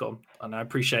everywhere he's gone, and I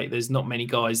appreciate there's not many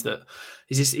guys that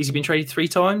has he been traded 3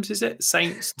 times? Is it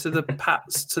Saints to the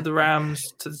Pats to the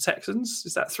Rams to the Texans?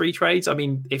 Is that 3 trades? I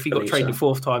mean, if he got traded a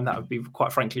 4th time, that would be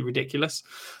quite frankly ridiculous.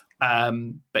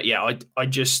 But yeah, I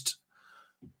just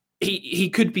he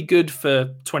could be good for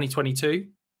 2022,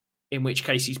 in which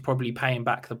case he's probably paying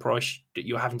back the price that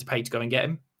you're having to pay to go and get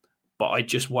him. But I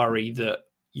just worry that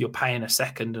you're paying a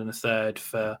second and a third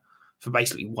for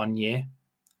basically 1 year.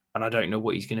 And I don't know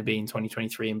what he's going to be in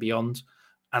 2023 and beyond.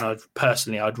 And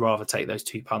I'd rather take those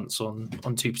 2 punts on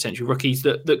 2 potential rookies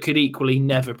that could equally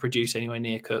never produce anywhere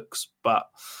near Cooks. But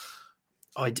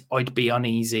I'd be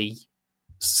uneasy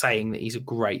saying that he's a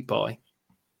great buy.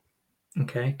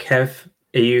 Okay. Kev,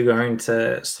 are you going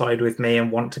to side with me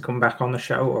and want to come back on the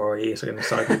show, or are you going to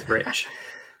side with Rich?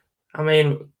 I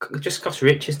mean, just because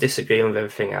Rich is disagreeing with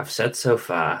everything I've said so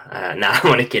far. I'm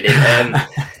only kidding.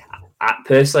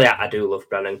 Personally, I do love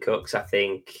Brandon Cooks. I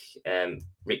think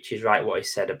Rich is right what he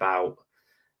said about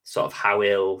sort of how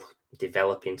he'll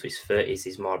develop into his 30s.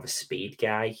 He's more of a speed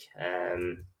guy,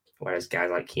 whereas guys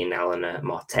like Keenan Allen are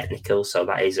more technical. So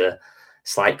that is a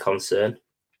slight concern.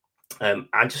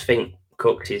 I just think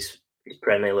Cooks is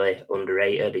perennially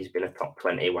underrated. He's been a top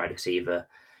 20 wide receiver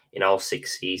in all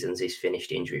 6 seasons. He's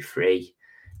finished injury-free.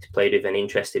 He's played with an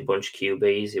interesting bunch of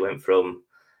QBs. He went from,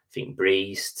 I think,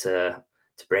 Breeze to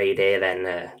Brady,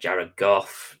 then Jared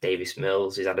Goff, Davis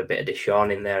Mills. He's had a bit of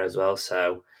Deshaun in there as well.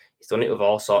 So he's done it with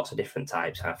all sorts of different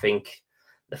types. And I think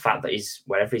the fact that he's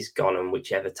wherever he's gone and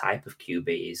whichever type of QB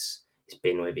he's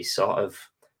been with, he's sort of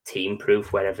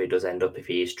team-proof wherever he does end up if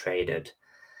he is traded.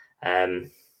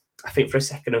 I think for a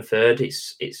second and third,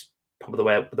 it's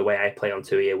probably the way I play on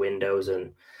 2-year windows, and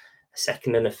a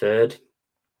second and a third,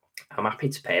 I'm happy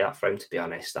to pay that for him, to be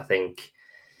honest. I think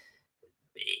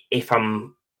if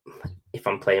I'm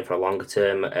playing for a longer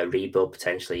term, a rebuild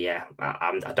potentially,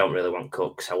 I don't really want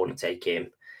Cooks. I wouldn't take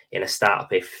him in a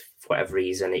startup if, for whatever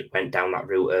reason, it went down that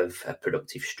route of a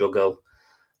productive struggle.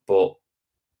 But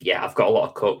yeah, I've got a lot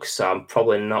of Cooks, so I'm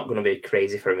probably not going to be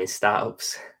crazy for him in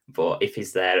startups. But if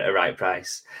he's there at a right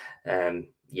price,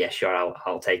 sure,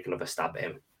 I'll take another stab at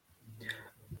him.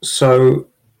 So,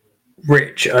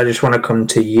 Rich, I just want to come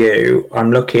to you.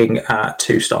 I'm looking at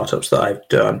 2 startups that I've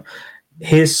done.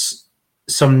 Here's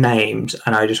some names,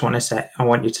 and I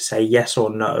want you to say yes or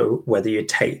no whether you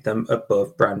take them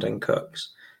above Brandon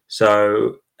Cooks.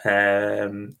 So,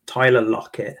 Tyler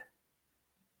Lockett.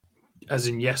 As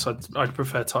in, yes, I'd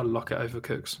prefer Tyler Lockett over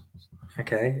Cooks.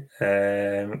 Okay.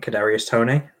 Kadarius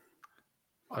Toney.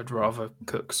 I'd rather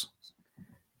Cooks.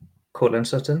 Cortland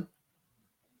Sutton.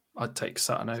 I'd take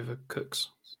Sutton over Cooks.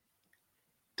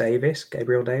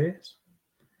 Gabriel Davis.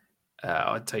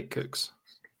 I'd take Cooks.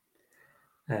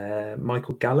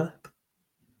 Michael Gallup.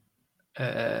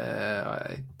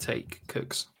 I'd take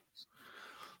Cooks.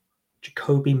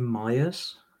 Jacoby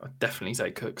Myers. I'd definitely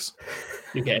take Cooks.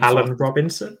 You're getting Allen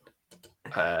Robinson.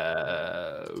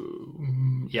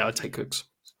 Yeah, I'd take Cooks.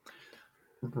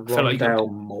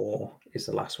 Rondale Moore is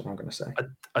the last one I'm going to say.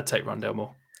 I'd take Rondale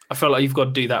Moore. I feel like you've got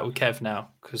to do that with Kev now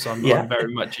because I'm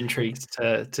very much intrigued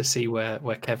to see where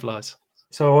Kev lies.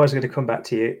 So I was going to come back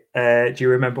to you. Do you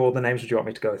remember all the names or do you want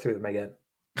me to go through them again?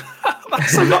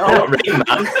 That's not Rain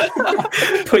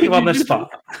Man. Put you on the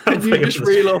spot. Can you just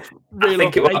reel off? I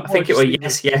think it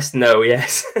was yes, no,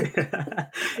 yes. Here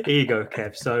you go,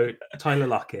 Kev. So Tyler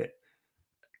Lockett.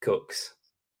 Cooks.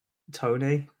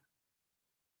 Toney.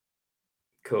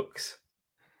 Cooks.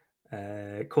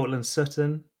 Cortland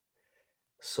Sutton.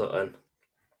 Sutton.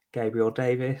 Gabriel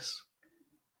Davis.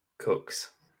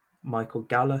 Cooks. Michael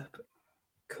Gallup.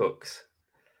 Cooks.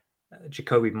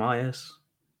 Jacoby Myers.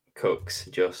 Cooks,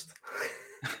 just.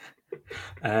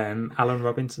 Allen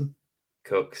Robinson.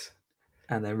 Cooks.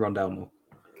 And then Rondale Moore.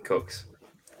 Cooks.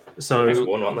 So there's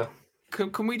one on there.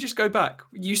 Can we just go back?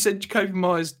 You said Jacoby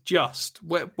Myers just.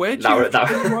 Where did that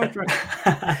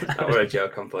were a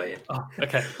joke I'm playing. Oh,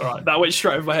 okay, all right. That went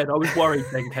straight over my head. I was worried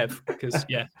then, Kev, because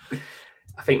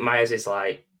I think Myers is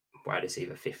like wide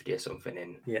receiver 50 or something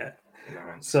in. Yeah.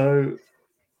 So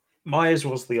Myers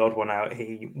was the odd one out.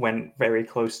 He went very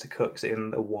close to Cooks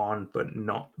in the one, but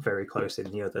not very close in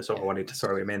the other. So I wanted to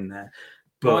throw him in there.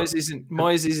 But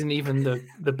Myers isn't even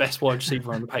the best wide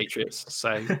receiver on the Patriots,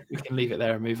 so we can leave it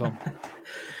there and move on.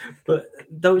 But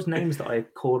those names that I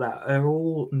called out are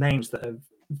all names that are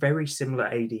very similar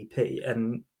ADP,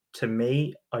 and to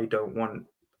me, I don't want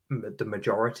the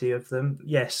majority of them.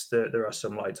 Yes, there are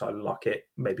some like Tyler Lockett,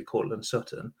 maybe Cortland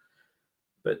Sutton,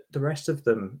 but the rest of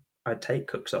them I'd take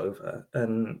Cooks over.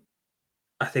 And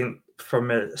I think from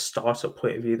a startup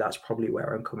point of view, that's probably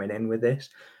where I'm coming in with this.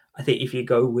 I think if you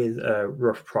go with a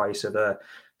rough price of a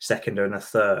second and a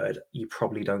third, you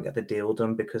probably don't get the deal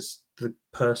done because the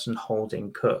person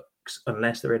holding Cooks,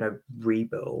 unless they're in a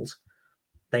rebuild,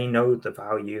 they know the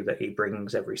value that he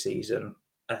brings every season.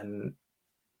 And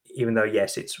even though,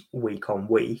 yes, it's week on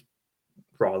week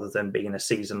rather than being a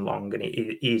season long, and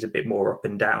he's a bit more up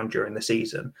and down during the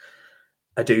season,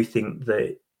 I do think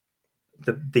that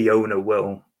the owner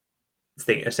will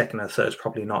think a second and a third is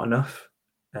probably not enough.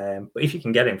 But if you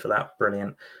can get him for that,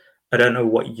 brilliant. I don't know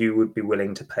what you would be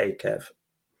willing to pay, Kev,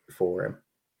 for him.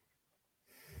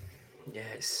 Yeah,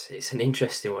 it's an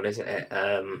interesting one, isn't it?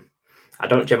 I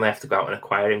don't generally have to go out and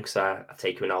acquire him because I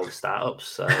take him in all the startups.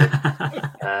 So,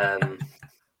 I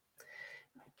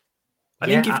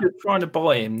think if you're trying to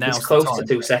buy him now, it's close to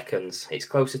 2 seconds. It's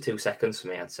close to 2 seconds for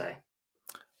me, I'd say.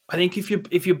 I think if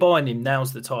you're buying him,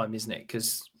 now's the time, isn't it?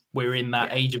 Because we're in that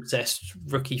age-obsessed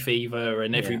rookie fever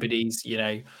and everybody's,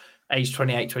 age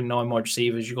 28, 29 wide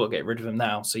receivers, you've got to get rid of them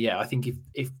now. So, yeah, I think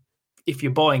if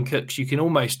you're buying Cooks, you can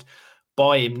almost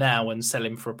buy him now and sell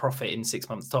him for a profit in 6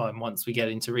 months' time once we get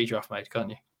into redraft mode, can't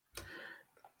you?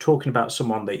 Talking about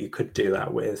someone that you could do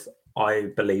that with,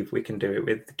 I believe we can do it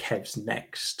with Kev's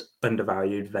next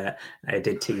undervalued vet. I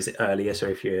did tease it earlier, so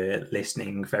if you're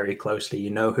listening very closely, you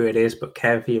know who it is. But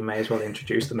Kev, you may as well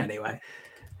introduce them anyway.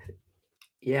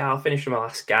 Yeah, I'll finish with my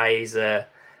last guy. He's a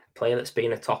player that's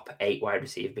been a top 8 wide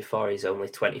receiver before. He's only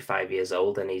 25 years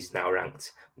old and he's now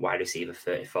ranked wide receiver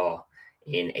 34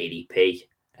 in ADP.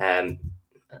 A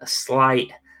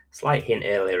slight hint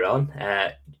earlier on.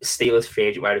 Steelers free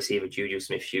agent wide receiver Juju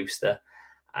Smith-Schuster.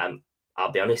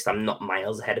 I'll be honest, I'm not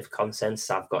miles ahead of consensus.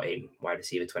 I've got him wide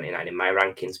receiver 29 in my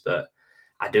rankings, but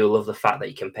I do love the fact that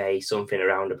you can pay something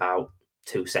around about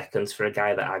 2 seconds for a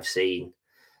guy that I've seen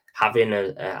having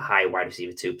a high wide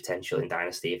receiver 2 potential in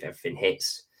Dynasty if everything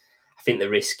hits. I think the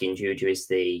risk in Juju is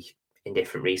the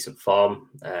indifferent recent form.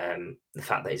 The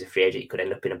fact that he's a free agent, he could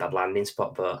end up in a bad landing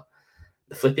spot, but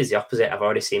the flip is the opposite. I've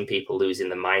already seen people losing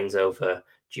their minds over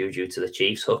Juju to the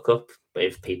Chiefs hookup,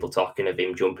 with people talking of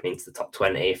him jumping into the top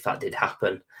 20 if that did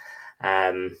happen.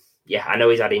 I know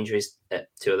he's had injuries at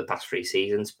 2 of the past 3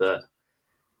 seasons, but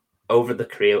over his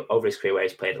career where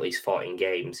he's played at least 14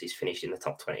 games, he's finished in the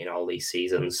top 20 in all these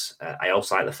seasons. I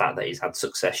also like the fact that he's had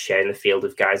success sharing the field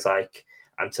with guys like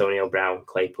Antonio Brown,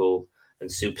 Claypool, and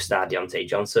superstar Deontay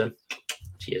Johnson.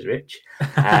 Cheers, Rich.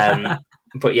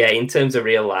 But yeah, in terms of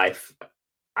real life,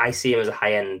 I see him as a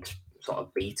high-end sort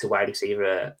of beta wide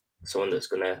receiver, someone that's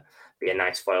going to be a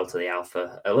nice foil to the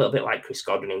alpha, a little bit like Chris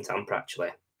Godwin in Tampa, actually.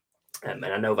 And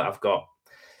I know that I've got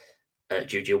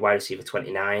Juju wide receiver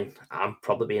 29. I'm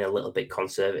probably being a little bit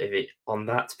conservative on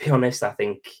that, to be honest. I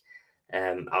think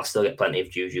I'll still get plenty of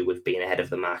Juju with being ahead of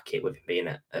the market, with him being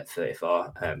at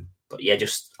 34. But yeah,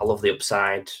 I love the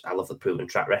upside. I love the proven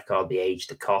track record, the age,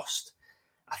 the cost.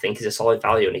 I think he's a solid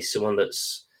value, and he's someone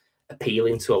that's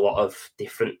appealing to a lot of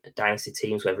different dynasty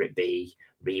teams, whether it be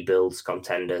rebuilds,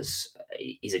 contenders.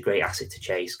 He's a great asset to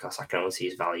chase because I can only see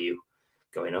his value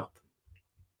going up.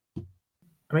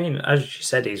 I mean, as you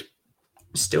said, he's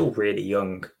still really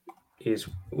young.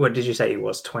 What did you say he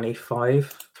was,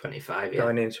 25? 25, yeah.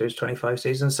 Going into his 25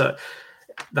 season. So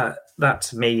that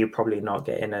to me, you're probably not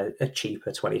getting a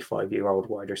cheaper 25-year-old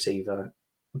wide receiver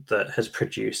that has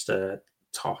produced a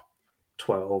top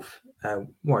 12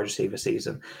 wide receiver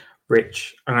season.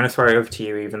 Rich, I'm going to throw it over to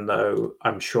you, even though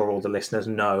I'm sure all the listeners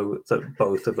know that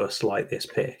both of us like this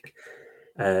pick.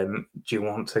 Do you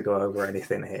want to go over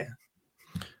anything here?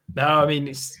 No, I mean,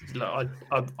 it's like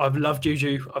I've loved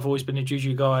Juju. I've always been a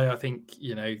Juju guy. I think,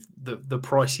 you know, the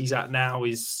price he's at now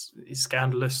is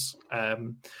scandalous.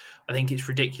 I think it's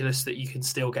ridiculous that you can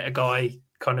still get a guy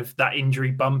kind of that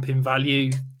injury bump in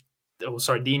value,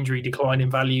 the injury decline in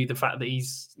value. The fact that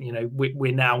he's, you know,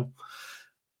 we're now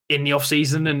in the off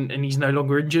season and he's no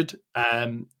longer injured.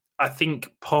 I think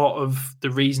part of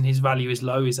the reason his value is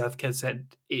low is, as Kev said,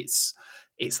 it's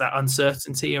that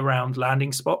uncertainty around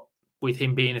landing spot with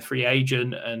him being a free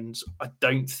agent, and I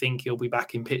don't think he'll be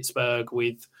back in Pittsburgh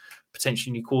with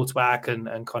potentially new quarterback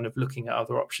and kind of looking at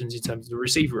other options in terms of the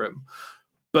receiver room.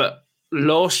 But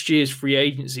last year's free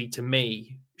agency to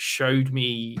me showed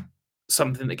me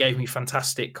something that gave me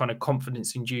fantastic kind of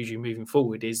confidence in Juju moving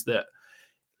forward, is that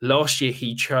last year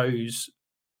he chose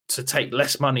to take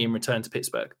less money and return to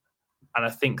Pittsburgh. And I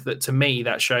think that, to me,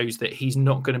 that shows that he's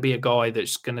not going to be a guy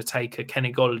that's going to take a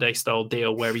Kenny Golladay style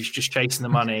deal where he's just chasing the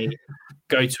money,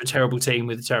 go to a terrible team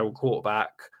with a terrible quarterback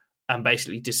and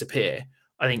basically disappear.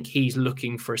 I think he's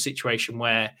looking for a situation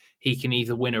where he can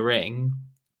either win a ring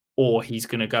or he's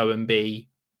going to go and be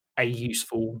a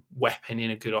useful weapon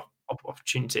in a good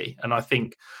opportunity. And I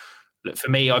think, look, for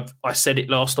me, I said it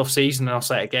last offseason and I'll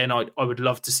say it again, I would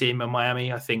love to see him in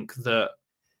Miami. I think that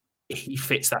he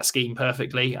fits that scheme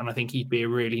perfectly, and I think he'd be a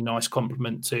really nice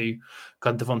complement to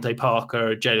kind of Devontae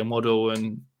Parker, Jalen Waddle,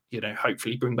 and, you know,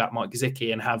 hopefully bring back Mike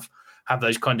Gesicki and have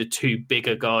those kind of two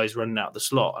bigger guys running out the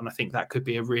slot. And I think that could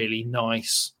be a really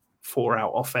nice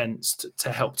 4-out offense to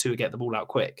help Tua get the ball out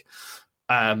quick.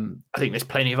 I think there's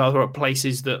plenty of other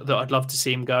places that I'd love to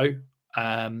see him go,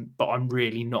 but I'm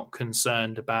really not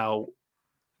concerned about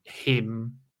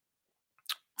him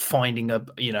finding as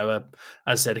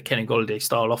I said, a Kenny Golladay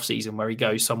style offseason where he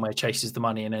goes somewhere, chases the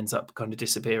money and ends up kind of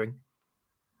disappearing.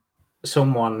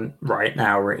 Someone right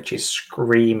now, Rich, is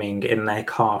screaming in their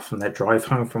car from their drive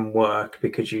home from work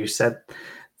because you said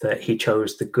that he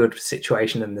chose the good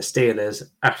situation in the Steelers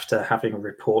after having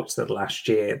reports that last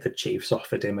year the Chiefs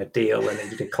offered him a deal and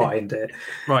he declined it.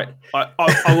 Right. I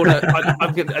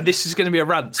want to. This is going to be a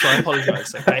rant, so I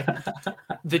apologise. Okay.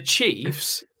 The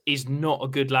Chiefs is not a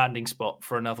good landing spot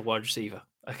for another wide receiver.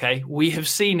 Okay. We have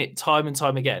seen it time and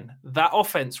time again. That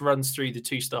offense runs through the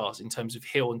two stars in terms of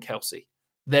Hill and Kelsey.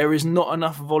 There is not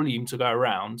enough volume to go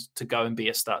around to go and be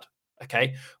a stud.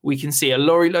 Okay. We can see a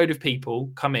lorry load of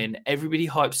people come in. Everybody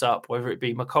hypes up, whether it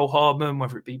be Mecole Hardman,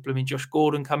 whether it be blooming Josh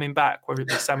Gordon coming back, whether it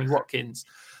be Sammy Watkins.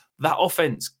 That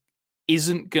offense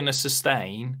isn't going to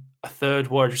sustain a third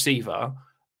wide receiver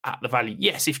at the value.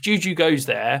 Yes, if Juju goes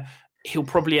there, he'll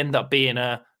probably end up being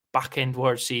a back-end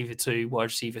wide receiver 2, wide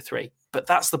receiver 3. But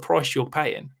that's the price you're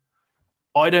paying.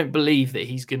 I don't believe that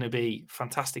he's going to be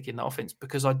fantastic in the offense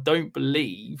because I don't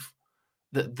believe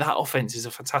that offense is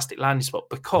a fantastic landing spot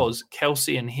because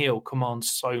Kelsey and Hill command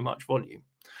so much volume.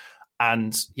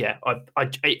 And yeah,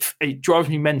 it drives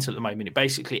me mental at the moment.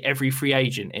 Basically, every free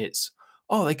agent, it's,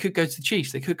 they could go to the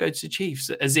Chiefs. They could go to the Chiefs,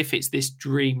 as if it's this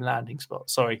dream landing spot.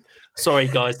 Sorry,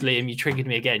 guys, Liam, you triggered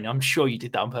me again. I'm sure you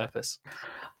did that on purpose.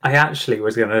 I actually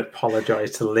was going to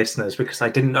apologise to the listeners because I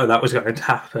didn't know that was going to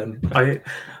happen.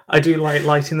 I do like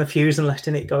lighting the fuse and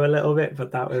letting it go a little bit,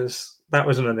 but that was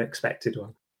an unexpected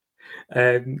one.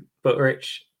 But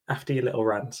Rich, after your little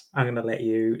rant, I'm going to let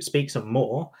you speak some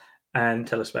more and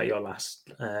tell us about your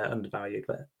last undervalued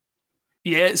bet.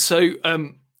 Yeah, so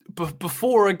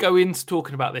before I go into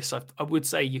talking about this, I would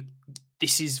say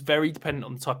this is very dependent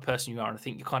on the type of person you are, and I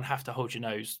think you kind of have to hold your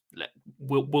nose.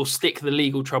 We'll stick the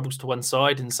legal troubles to one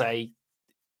side and say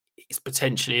it's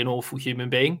potentially an awful human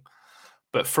being,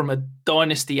 but from a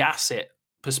dynasty asset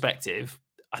perspective,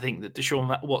 I think that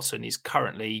Deshaun Watson is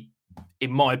currently,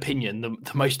 in my opinion, the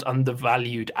most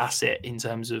undervalued asset in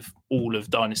terms of all of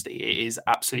dynasty. It is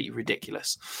absolutely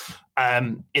ridiculous.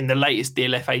 In the latest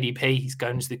DLF ADP, he's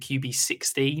going as the QB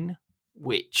 16,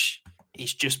 which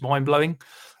is just mind blowing.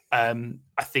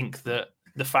 I think that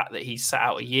the fact that he's sat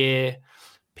out a year,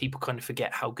 people kind of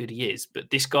forget how good he is. But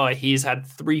this guy, he has had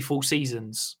 3 full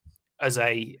seasons as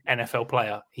a NFL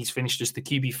player. He's finished as the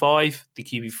QB5, the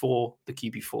QB4, the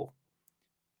QB4.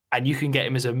 And you can get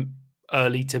him as a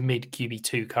early to mid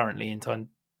QB2 currently in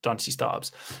dynasty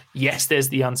startups. Yes, there's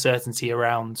the uncertainty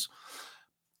around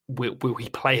will he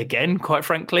play again, quite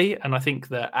frankly. And I think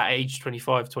that at age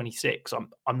 25, 26,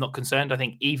 I'm not concerned. I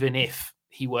think even if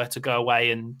he were to go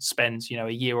away and spend, a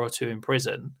year or 2 in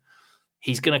prison,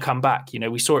 he's going to come back.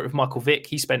 We saw it with Michael Vick.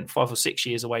 He spent 5 or 6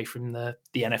 years away from the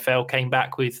NFL, came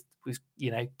back with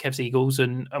Kev's Eagles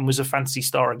and was a fantasy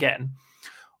star again.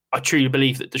 I truly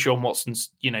believe that Deshaun Watson's,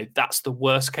 that's the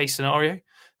worst case scenario.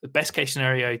 The best case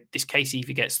scenario, this case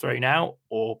either gets thrown out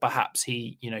or perhaps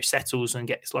he, settles and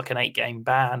gets like an 8-game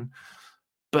ban.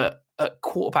 But at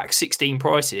quarterback 16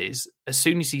 prices, as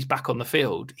soon as he's back on the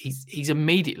field, he's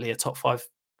immediately a top 5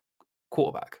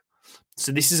 quarterback.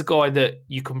 So this is a guy that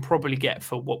you can probably get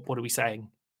for what are we saying?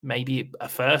 Maybe a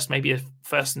first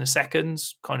and a second,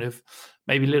 kind of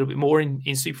maybe a little bit more in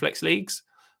Superflex leagues.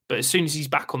 But as soon as he's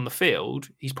back on the field,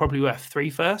 he's probably worth 3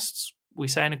 firsts. We're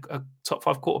saying a top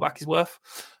 5 quarterback is worth.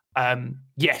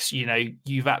 Yes,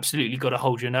 you've absolutely got to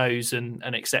hold your nose and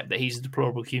accept that he's a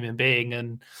deplorable human being.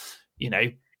 And,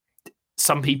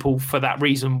 some people for that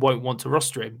reason won't want to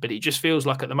roster him. But it just feels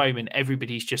like at the moment,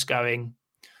 everybody's just going,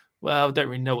 well, I don't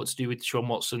really know what to do with Deshaun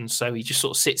Watson. So he just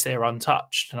sort of sits there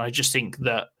untouched. And I just think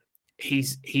that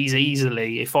he's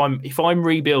easily, if I'm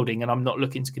rebuilding and I'm not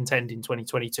looking to contend in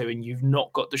 2022 and you've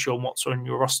not got Deshaun Watson on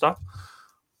your roster,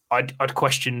 I'd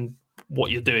question what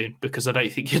you're doing, because I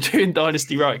don't think you're doing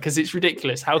dynasty right, because it's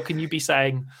ridiculous. How can you be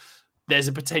saying there's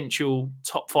a potential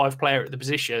top 5 player at the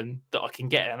position that I can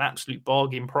get at an absolute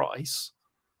bargain price,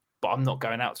 but I'm not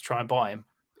going out to try and buy him?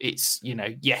 It's,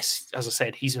 yes, as I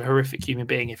said, he's a horrific human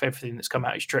being if everything that's come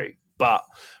out is true. But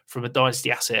from a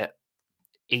dynasty asset,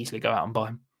 easily go out and buy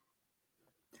him.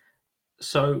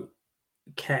 So,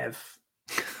 Kev,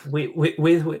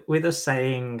 with us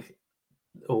saying,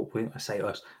 or I say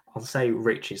us, I'll say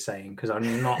Rich is saying, because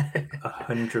I'm not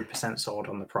 100% sold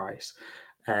on the price,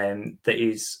 that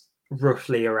is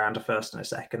roughly around a first and a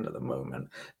second at the moment.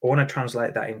 I want to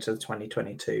translate that into the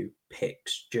 2022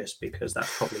 picks, just because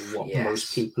that's probably what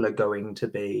most people are going to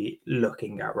be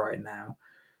looking at right now.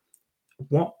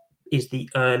 What is the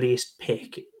earliest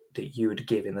pick that you would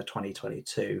give in the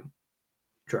 2022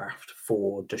 draft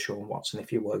for Deshaun Watson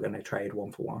if you were going to trade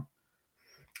 1-for-1?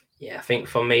 Yeah, I think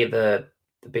for me, the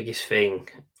biggest thing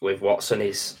with Watson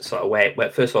is sort of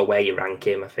where you rank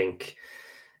him. I think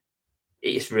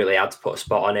it's really hard to put a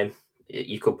spot on him.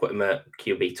 You could put him at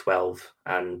QB 12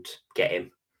 and get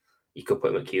him. You could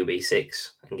put him at QB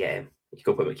 6 and get him. You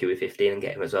could put him at QB 15 and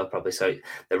get him as well, probably. So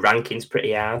the ranking's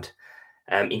pretty hard.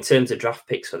 In terms of draft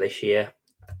picks for this year,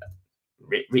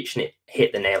 Rich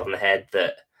hit the nail on the head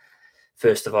that,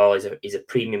 first of all, is a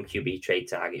premium QB trade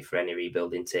target for any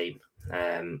rebuilding team.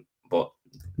 But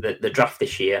the draft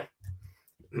this year,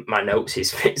 my notes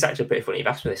it's actually pretty funny you've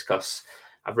asked me this, because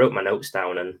I've wrote my notes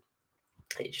down and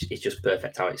it's just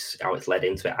perfect how it's led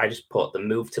into it. I just put the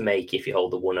move to make if you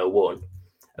hold the 101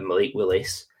 and Malik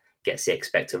Willis gets the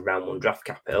expected round 1 draft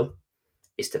capital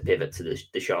is to pivot to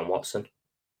Deshaun Watson.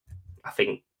 I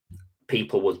think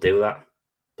people would do that.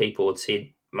 People would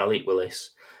see Malik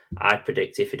Willis. I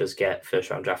predict if he does get first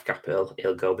round draft capital,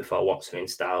 he'll go before Watson in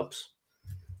startups.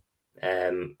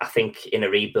 I think in a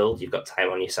rebuild, you've got time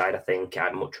on your side. I think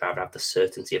I'd much rather have the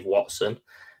certainty of Watson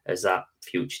as that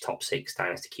future top 6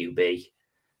 dynasty QB,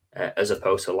 as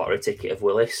opposed to a lottery ticket of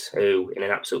Willis, who, in an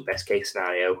absolute best case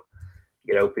scenario,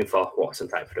 you're hoping for Watson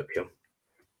type production.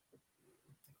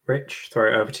 Rich,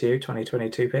 throw it over to you.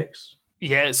 2022 picks.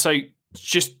 Yeah, so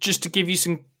just to give you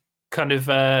some kind of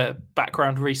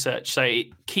background research, so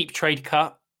Keep Trade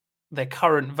Cut, their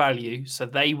current value, so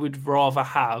they would rather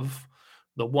have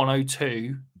the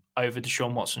 102 over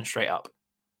Deshaun Watson straight up.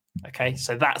 Okay,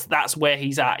 so that's where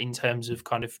he's at in terms of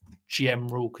kind of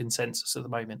general consensus at the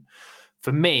moment.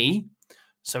 For me,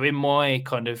 so in my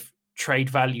kind of trade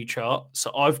value chart,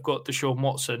 so I've got Deshaun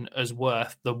Watson as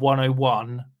worth the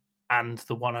 101 and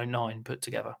the 109 put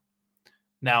together.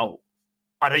 Now,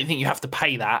 I don't think you have to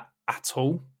pay that at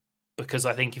all, because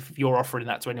I think if you're offering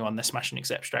that to anyone, they're smashing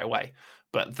accept straight away.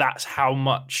 But that's how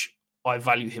much I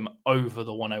value him over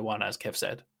the 101, as Kev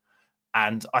said.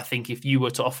 And I think if you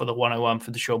were to offer the 101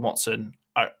 for Deshaun Watson,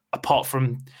 apart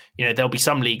from, there'll be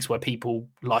some leagues where people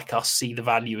like us see the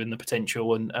value and the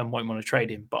potential and won't want to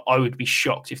trade him. But I would be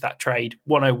shocked if that trade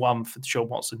 101 for Deshaun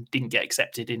Watson didn't get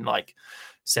accepted in like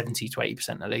 70 to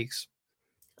 80% of leagues.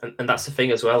 And that's the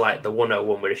thing as well, like the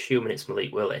 101, we're assuming it's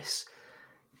Malik Willis.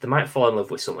 They might fall in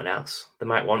love with someone else. They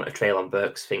might want a Treylon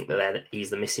Burks, think that he's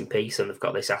the missing piece and they've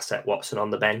got this asset Watson on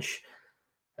the bench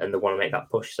and they want to make that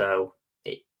push. So,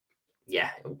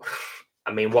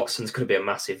 I mean, Watson's going to be a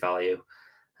massive value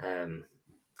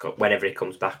whenever he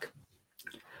comes back.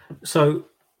 So,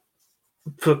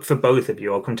 for both of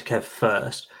you, I'll come to Kev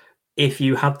first. If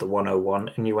you had the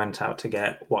 101 and you went out to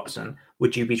get Watson,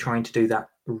 would you be trying to do that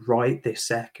right this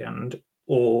second,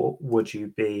 or would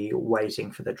you be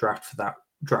waiting for the draft for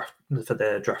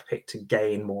the draft pick to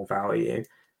gain more value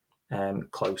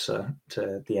closer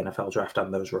to the NFL draft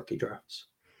and those rookie drafts?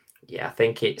 Yeah, I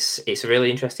think it's a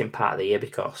really interesting part of the year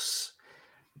because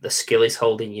the skill is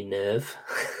holding your nerve.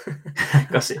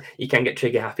 Because you can get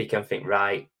trigger happy, you can think,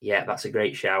 right, yeah, that's a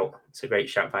great shout. It's a great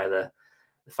shout by the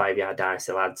 5 Yard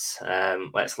Dynasty lads.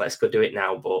 Let's go do it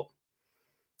now. But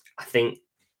I think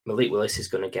Malik Willis is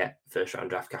going to get first round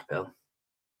draft capital.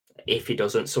 If he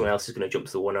doesn't, someone else is going to jump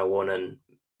to the 101 and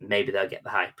maybe they'll get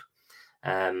the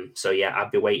hype. So yeah,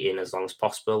 I'd be waiting as long as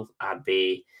possible.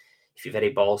 If you're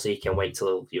very ballsy, you can wait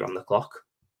till you're on the clock.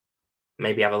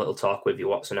 Maybe have a little talk with your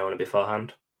Watson owner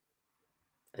beforehand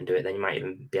and do it. Then you might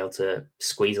even be able to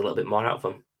squeeze a little bit more out of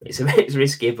them. It's a bit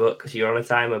risky, but because you're on a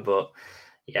timer. But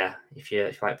yeah, if you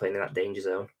like playing in that danger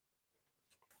zone.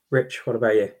 Rich, what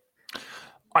about you?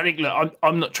 I think, look,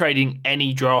 I'm not trading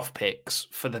any draft picks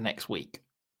for the next week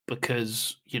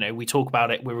because, we talk about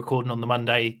it. We're recording on the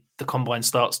Monday. The combine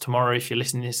starts tomorrow. If you're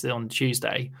listening to this on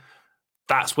Tuesday,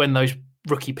 that's when those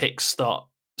rookie picks start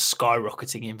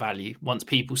skyrocketing in value. Once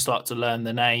people start to learn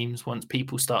the names, once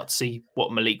people start to see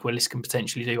what Malik Willis can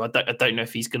potentially do. I don't know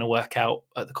if he's going to work out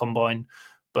at the combine,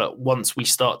 but once we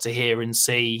start to hear and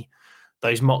see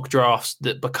those mock drafts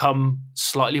that become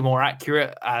slightly more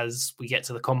accurate as we get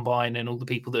to the combine and all the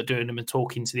people that are doing them and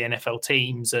talking to the NFL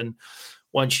teams, and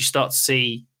once you start to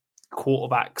see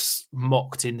quarterbacks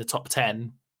mocked in the top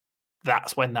 10,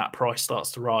 that's when that price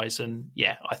starts to rise. And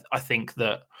yeah, I think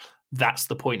that's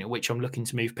the point at which I'm looking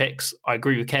to move picks. I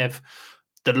agree with Kev.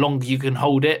 The longer you can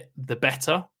hold it, the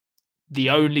better.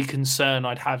 The only concern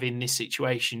I'd have in this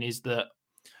situation is that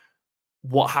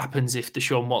what happens if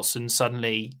Deshaun Watson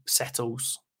suddenly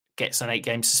settles, gets an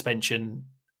 8-game suspension,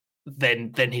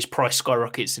 then his price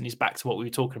skyrockets and he's back to what we were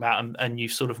talking about, and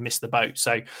you've sort of missed the boat.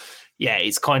 So yeah,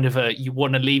 it's kind of you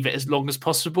want to leave it as long as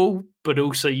possible, but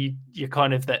also you're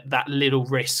kind of that little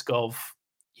risk of,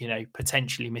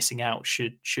 potentially missing out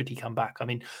should he come back. I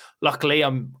mean, luckily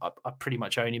I pretty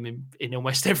much own him in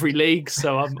almost every league,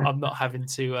 so I'm not having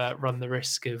to run the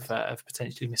risk of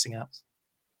potentially missing out.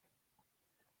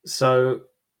 So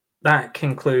that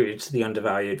concludes the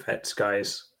undervalued vets,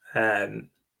 guys.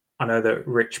 I know that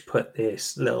Rich put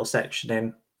this little section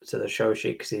in to the show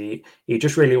sheet because he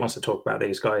just really wants to talk about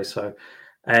these guys. So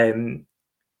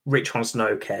Rich wants to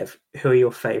know, Kev, who are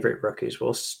your favourite rookies?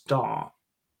 We'll start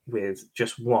with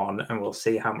just one and we'll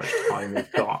see how much time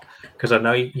we've got, because I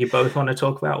know you both want to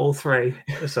talk about all three.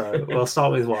 So we'll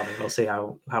start with one and we'll see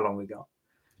how long we got.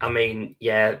 I mean,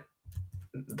 yeah,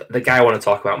 the guy I want to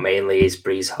talk about mainly is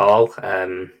Breece Hall.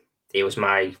 He was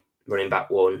my running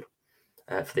back one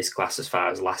for this class as far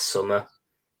as last summer.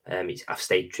 I've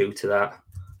stayed true to that.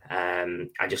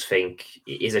 I just think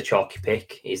he's a chalky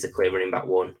pick. He's the clear running back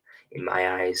one in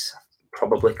my eyes.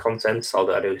 Probably consensus,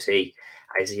 although I do see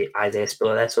Isaiah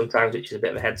Spiller there sometimes, which is a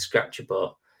bit of a head scratcher.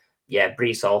 But yeah,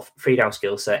 Breece Hall, 3-down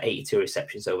skill set, 82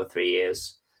 receptions over 3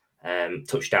 years.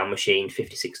 Touchdown machine,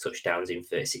 56 touchdowns in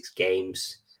 36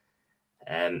 games.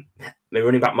 My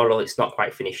running back model, it's not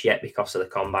quite finished yet because of the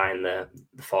combine, the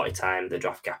 40 time, the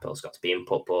draft capital's got to be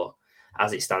input. But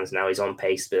as it stands now, he's on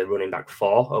pace to be running back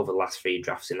 4 over the last 3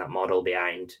 drafts in that model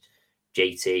behind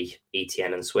JT,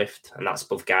 ETN and Swift. And that's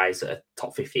above guys that are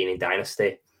top 15 in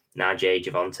Dynasty. Najee,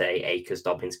 Javonte, Akers,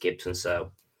 Dobbins, Gibson. So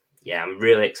yeah, I'm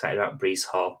really excited about Breece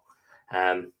Hall.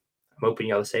 I'm hoping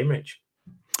you're the same, Rich.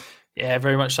 Yeah,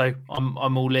 very much so.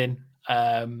 I'm all in.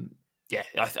 Yeah,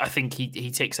 I think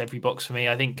he ticks every box for me.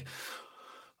 I think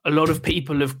a lot of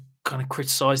people have kind of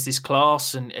criticised this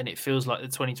class, and it feels like the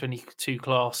 2022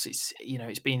 class, it's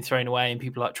being thrown away and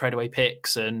people like trade away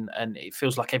picks, and it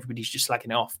feels like everybody's just slagging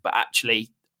it off. But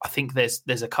actually, I think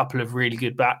there's a couple of really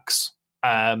good backs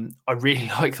I really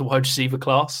like the wide receiver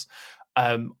class.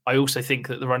 I also think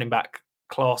that the running back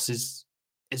class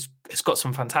it's got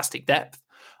some fantastic depth.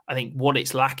 I think what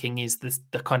it's lacking is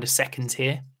the kind of second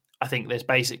tier. I think there's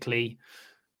basically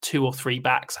 2 or 3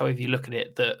 backs, however you look at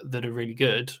it, that are really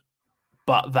good.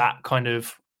 But that kind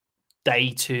of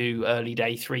day 2, early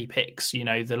day 3 picks,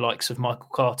 the likes of Michael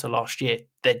Carter last year,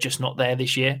 they're just not there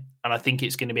this year. And I think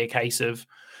it's going to be a case of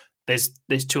there's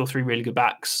 2 or 3 really good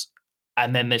backs,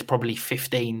 and then there's probably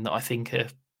 15 that I think are,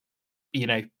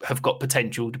 have got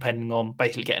potential depending on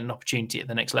basically getting an opportunity at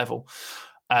the next level.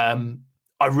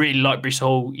 I really like Breece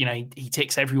Hall. He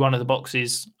ticks every one of the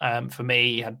boxes for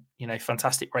me. He had,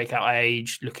 fantastic breakout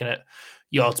age, looking at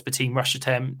yards per team rush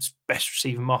attempts, best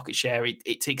receiver market share.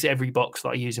 It ticks every box that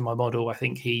I use in my model. I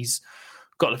think he's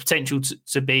got the potential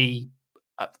to be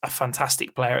a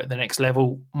fantastic player at the next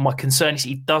level. My concern is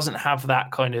he doesn't have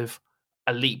that kind of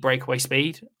elite breakaway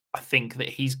speed. I think that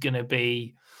he's going to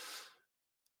be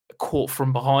caught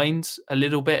from behind a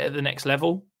little bit at the next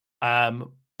level.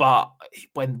 But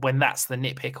when that's the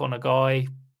nitpick on a guy,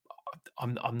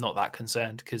 I'm not that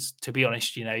concerned, because to be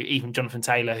honest, even Jonathan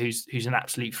Taylor, who's an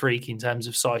absolute freak in terms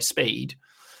of size speed,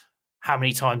 how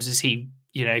many times is he,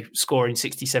 scoring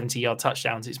 60, 70-yard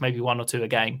touchdowns? It's maybe 1 or 2 a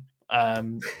game.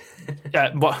 1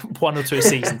 or 2 a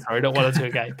season, sorry, not 1 or 2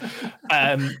 a game.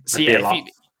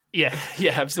 Yeah,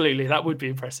 absolutely. That would be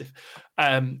impressive.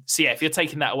 If you're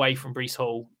taking that away from Breece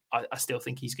Hall, I still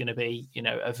think he's going to be,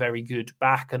 a very good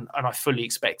back, and I fully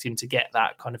expect him to get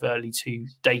that kind of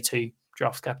day 2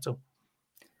 draft capital.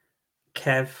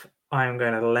 Kev, I'm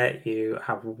going to let you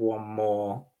have one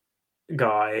more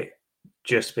guy,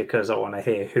 just because I want to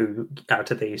hear who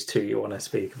out of these 2 you want to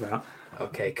speak about.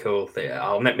 Okay, cool.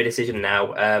 I'll make my decision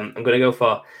now. I'm going to go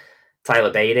for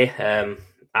Tyler Beatty.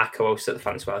 Our co-host at the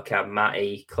Fantasy Wildcard, Matt,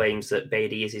 he claims that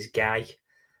Beatty is his guy,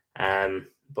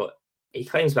 but he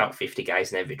claims about 50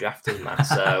 guys in every draft, doesn't Matt?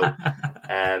 So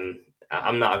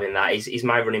I'm not having that. He's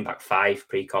my running back 5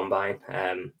 pre-combine.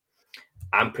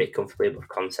 I'm pretty comfortably above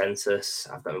consensus.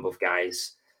 I've got above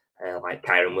guys like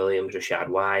Kyron Williams, Rashad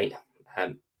White.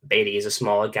 Beatty is a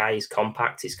smaller guy. He's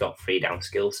compact. He's got 3-down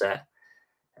skill set.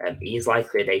 He's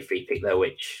likely a day 3 pick, though,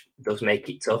 which does make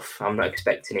it tough. I'm not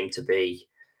expecting him to be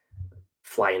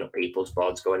flying up people's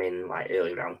boards going in like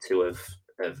early round 2 of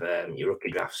your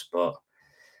rookie drafts. But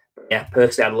yeah,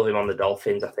 personally, I'd love him on the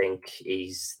Dolphins. I think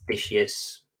he's this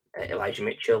year's Elijah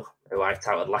Mitchell, who I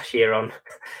touted last year on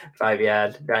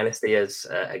 5-yard dynasty as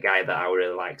a guy that I would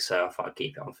really like. So I thought I'd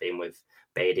keep it on theme with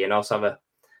Beatty, and also have a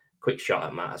quick shot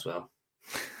at Matt as well.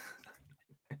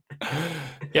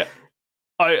 Yeah,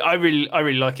 I really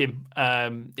like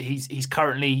him. He's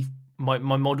currently my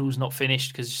model's not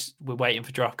finished because we're waiting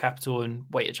for draft capital and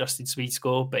weight adjusted speed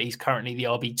score, but he's currently the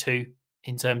RB2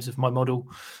 in terms of my model.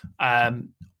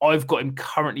 I've got him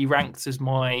currently ranked as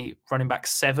my running back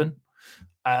 7.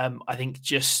 I think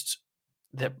just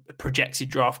the projected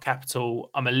draft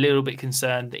capital, I'm a little bit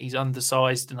concerned that he's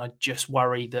undersized, and I just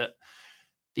worry that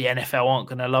the NFL aren't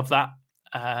going to love that.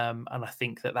 And I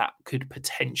think that could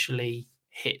potentially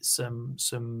hit some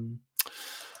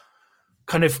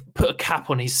kind of put a cap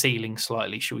on his ceiling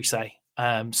slightly, shall we say.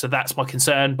 So that's my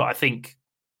concern. But I think,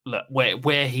 look,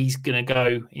 where he's going to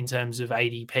go in terms of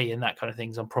ADP and that kind of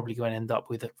things, I'm probably going to end up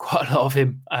with quite a lot of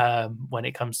him when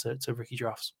it comes to rookie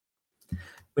drafts.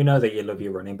 We know that you love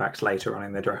your running backs later on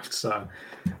in the draft, so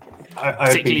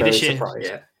particularly this year.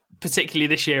 Yeah. Particularly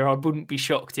this year, I wouldn't be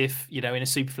shocked if, in a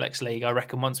Superflex league, I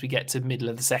reckon once we get to middle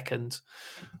of the second,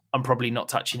 I'm probably not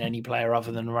touching any player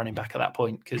other than a running back at that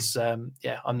point, because I'm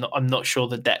not sure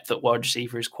the depth at wide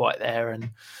receiver is quite there, and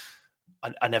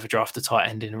I never draft a tight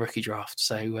end in a rookie draft,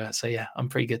 so yeah, I'm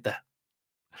pretty good there.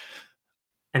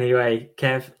 Anyway,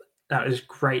 Kev, that was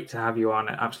great to have you on.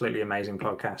 An absolutely amazing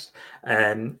podcast.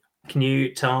 Can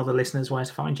you tell the listeners where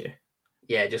to find you?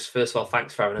 Yeah, just first of all,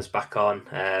 thanks for having us back on.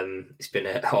 It's been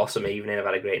an awesome evening. I've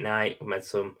had a great night. We've had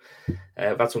some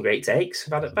great takes.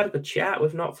 We've had a good chat.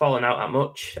 We've not fallen out that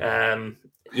much.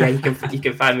 You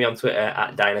can find me on Twitter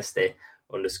at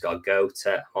dynasty_goat.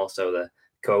 I'm also the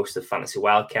co-host of Fantasy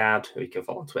Wildcard, who you can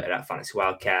follow on Twitter at Fantasy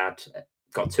Wildcard.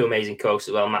 Got 2 amazing co-hosts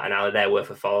as well, Matt and Ali. They're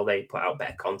worth a follow. They put out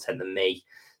better content than me.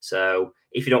 So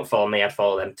if you don't follow me, I'd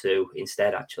follow them too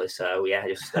instead, actually. So yeah,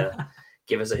 just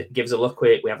give us a look.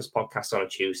 We have this podcast on a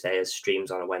Tuesday, as streams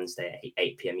on a Wednesday at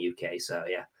 8 p.m. UK. So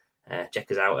yeah,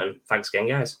 check us out, and thanks again,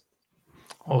 guys.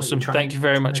 Awesome. Thank you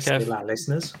very much, Kev. Our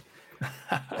listeners.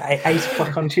 8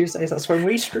 o'clock on Tuesdays, that's when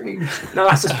we stream. No,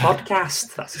 that's a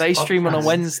podcast. They stream on a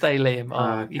Wednesday, Liam.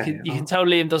 Okay, you can tell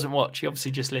Liam doesn't watch. He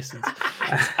obviously just listens.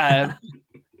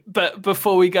 But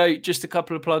before we go, just a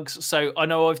couple of plugs. So I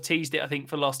know I've teased it, I think,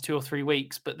 for the last 2 or 3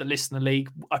 weeks, but the Listener League,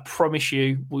 I promise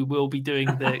you, we will be doing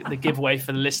the giveaway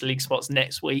for the Listener League spots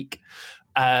next week.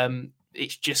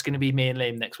 It's just going to be me and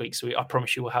Liam next week. So I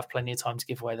promise you we'll have plenty of time to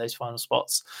give away those final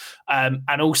spots.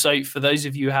 And also, for those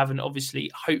of you who haven't, obviously,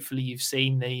 hopefully you've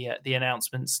seen the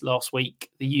announcements last week,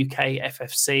 the UK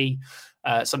FFC,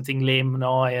 something Liam and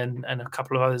I and a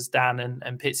couple of others, Dan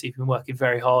and Pitsy, have been working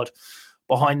very hard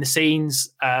behind the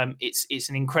scenes. It's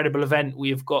an incredible event.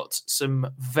 We have got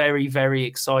some very, very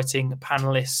exciting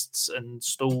panelists and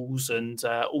stalls and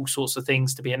all sorts of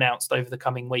things to be announced over the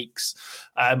coming weeks.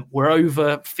 We're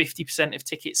over 50% of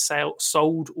tickets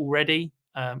sold already.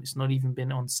 It's not even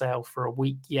been on sale for a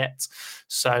week yet.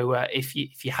 So if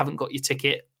you haven't got your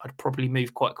ticket, I'd probably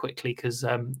move quite quickly, because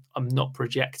I'm not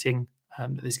projecting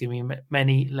that there's going to be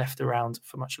many left around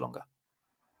for much longer.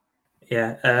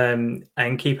 Yeah,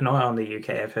 and keep an eye on the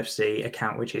UKFFC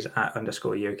account, which is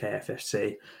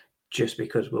 @_UKFFC, just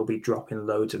because we'll be dropping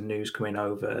loads of news coming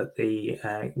over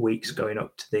the weeks going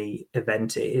up to the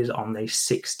event. It is on the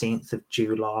 16th of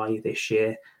July this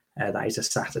year. That is a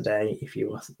Saturday, if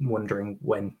you were wondering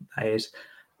when that is.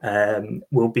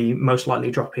 We'll be most likely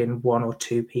dropping 1 or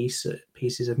 2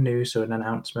 pieces of news, so an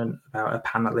announcement about a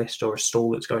panelist or a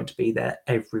stall that's going to be there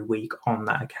every week on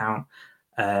that account.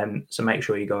 So make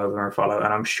sure you go over and follow.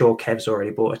 And I'm sure Kev's already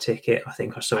bought a ticket. I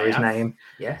think I saw his name.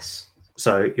 Yes.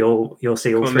 So you'll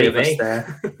see all 3 of us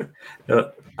there.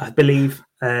 I believe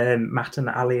Matt and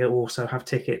Ali also have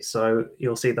tickets, so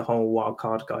you'll see the whole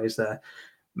Wildcard guys there.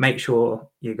 Make sure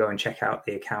you go and check out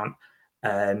the account.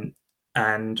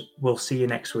 And we'll see you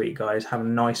next week, guys. Have a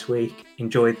nice week.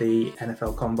 Enjoy the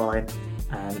NFL Combine,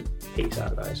 and peace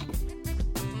out, guys.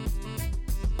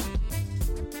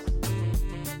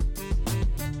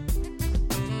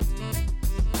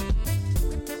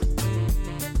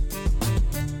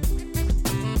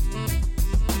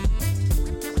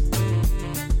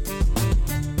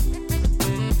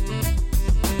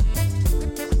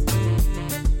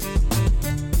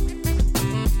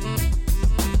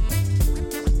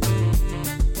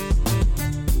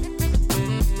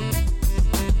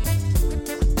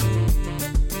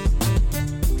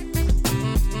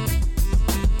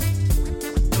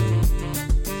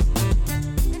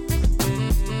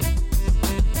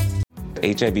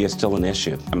 HIV is still an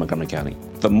issue in Montgomery County.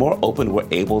 The more open we're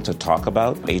able to talk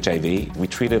about HIV, we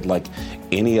treat it like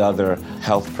any other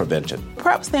health prevention.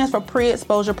 PrEP stands for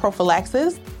pre-exposure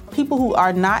prophylaxis. People who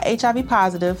are not HIV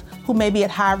positive, who may be at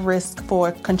high risk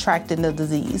for contracting the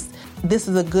disease. This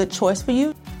is a good choice for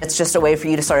you. It's just a way for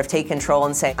you to sort of take control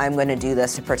and say, I'm going to do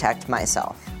this to protect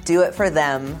myself. Do it for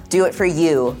them. Do it for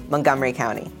you, Montgomery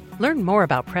County. Learn more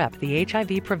about PrEP, the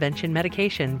HIV prevention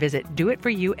medication. Visit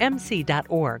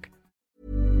doitforyoumc.org.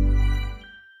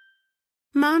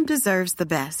 Mom deserves the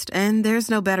best, and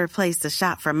there's no better place to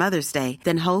shop for Mother's Day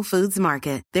than Whole Foods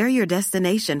Market. They're your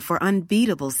destination for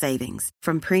unbeatable savings,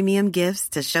 from premium gifts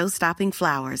to show-stopping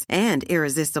flowers and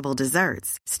irresistible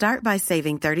desserts. Start by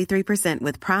saving 33%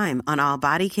 with Prime on all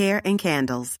body care and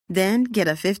candles. Then get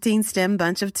a 15-stem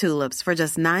bunch of tulips for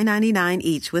just $9.99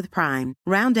 each with Prime.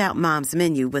 Round out Mom's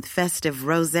menu with festive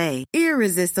rosé,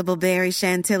 irresistible berry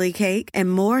chantilly cake,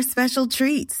 and more special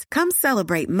treats. Come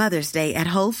celebrate Mother's Day at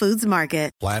Whole Foods Market.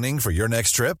 Planning for your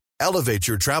next trip? Elevate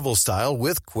your travel style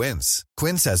with Quince.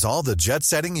 Quince has all the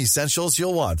jet-setting essentials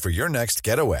you'll want for your next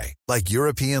getaway, like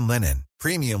European linen,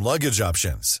 premium luggage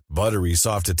options, buttery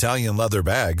soft Italian leather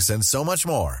bags, and so much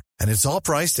more. And it's all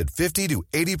priced at 50 to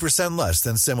 80% less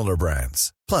than similar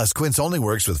brands. Plus, Quince only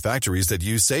works with factories that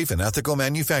use safe and ethical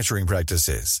manufacturing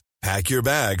practices. Pack your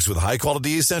bags with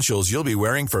high-quality essentials you'll be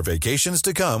wearing for vacations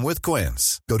to come with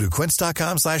Quince. Go to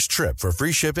quince.com/trip for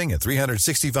free shipping and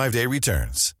 365-day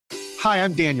returns. Hi,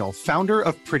 I'm Daniel, founder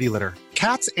of Pretty Litter.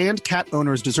 Cats and cat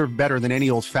owners deserve better than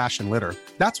any old-fashioned litter.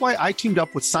 That's why I teamed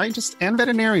up with scientists and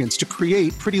veterinarians to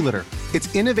create Pretty Litter.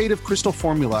 Its innovative crystal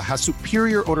formula has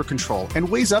superior odor control and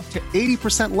weighs up to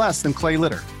 80% less than clay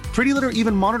litter. Pretty Litter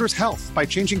even monitors health by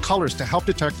changing colors to help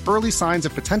detect early signs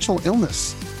of potential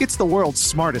illness. It's the world's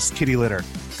smartest kitty litter.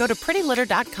 Go to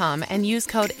prettylitter.com and use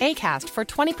code ACAST for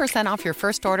 20% off your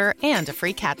first order and a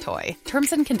free cat toy.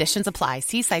 Terms and conditions apply.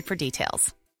 See site for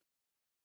details.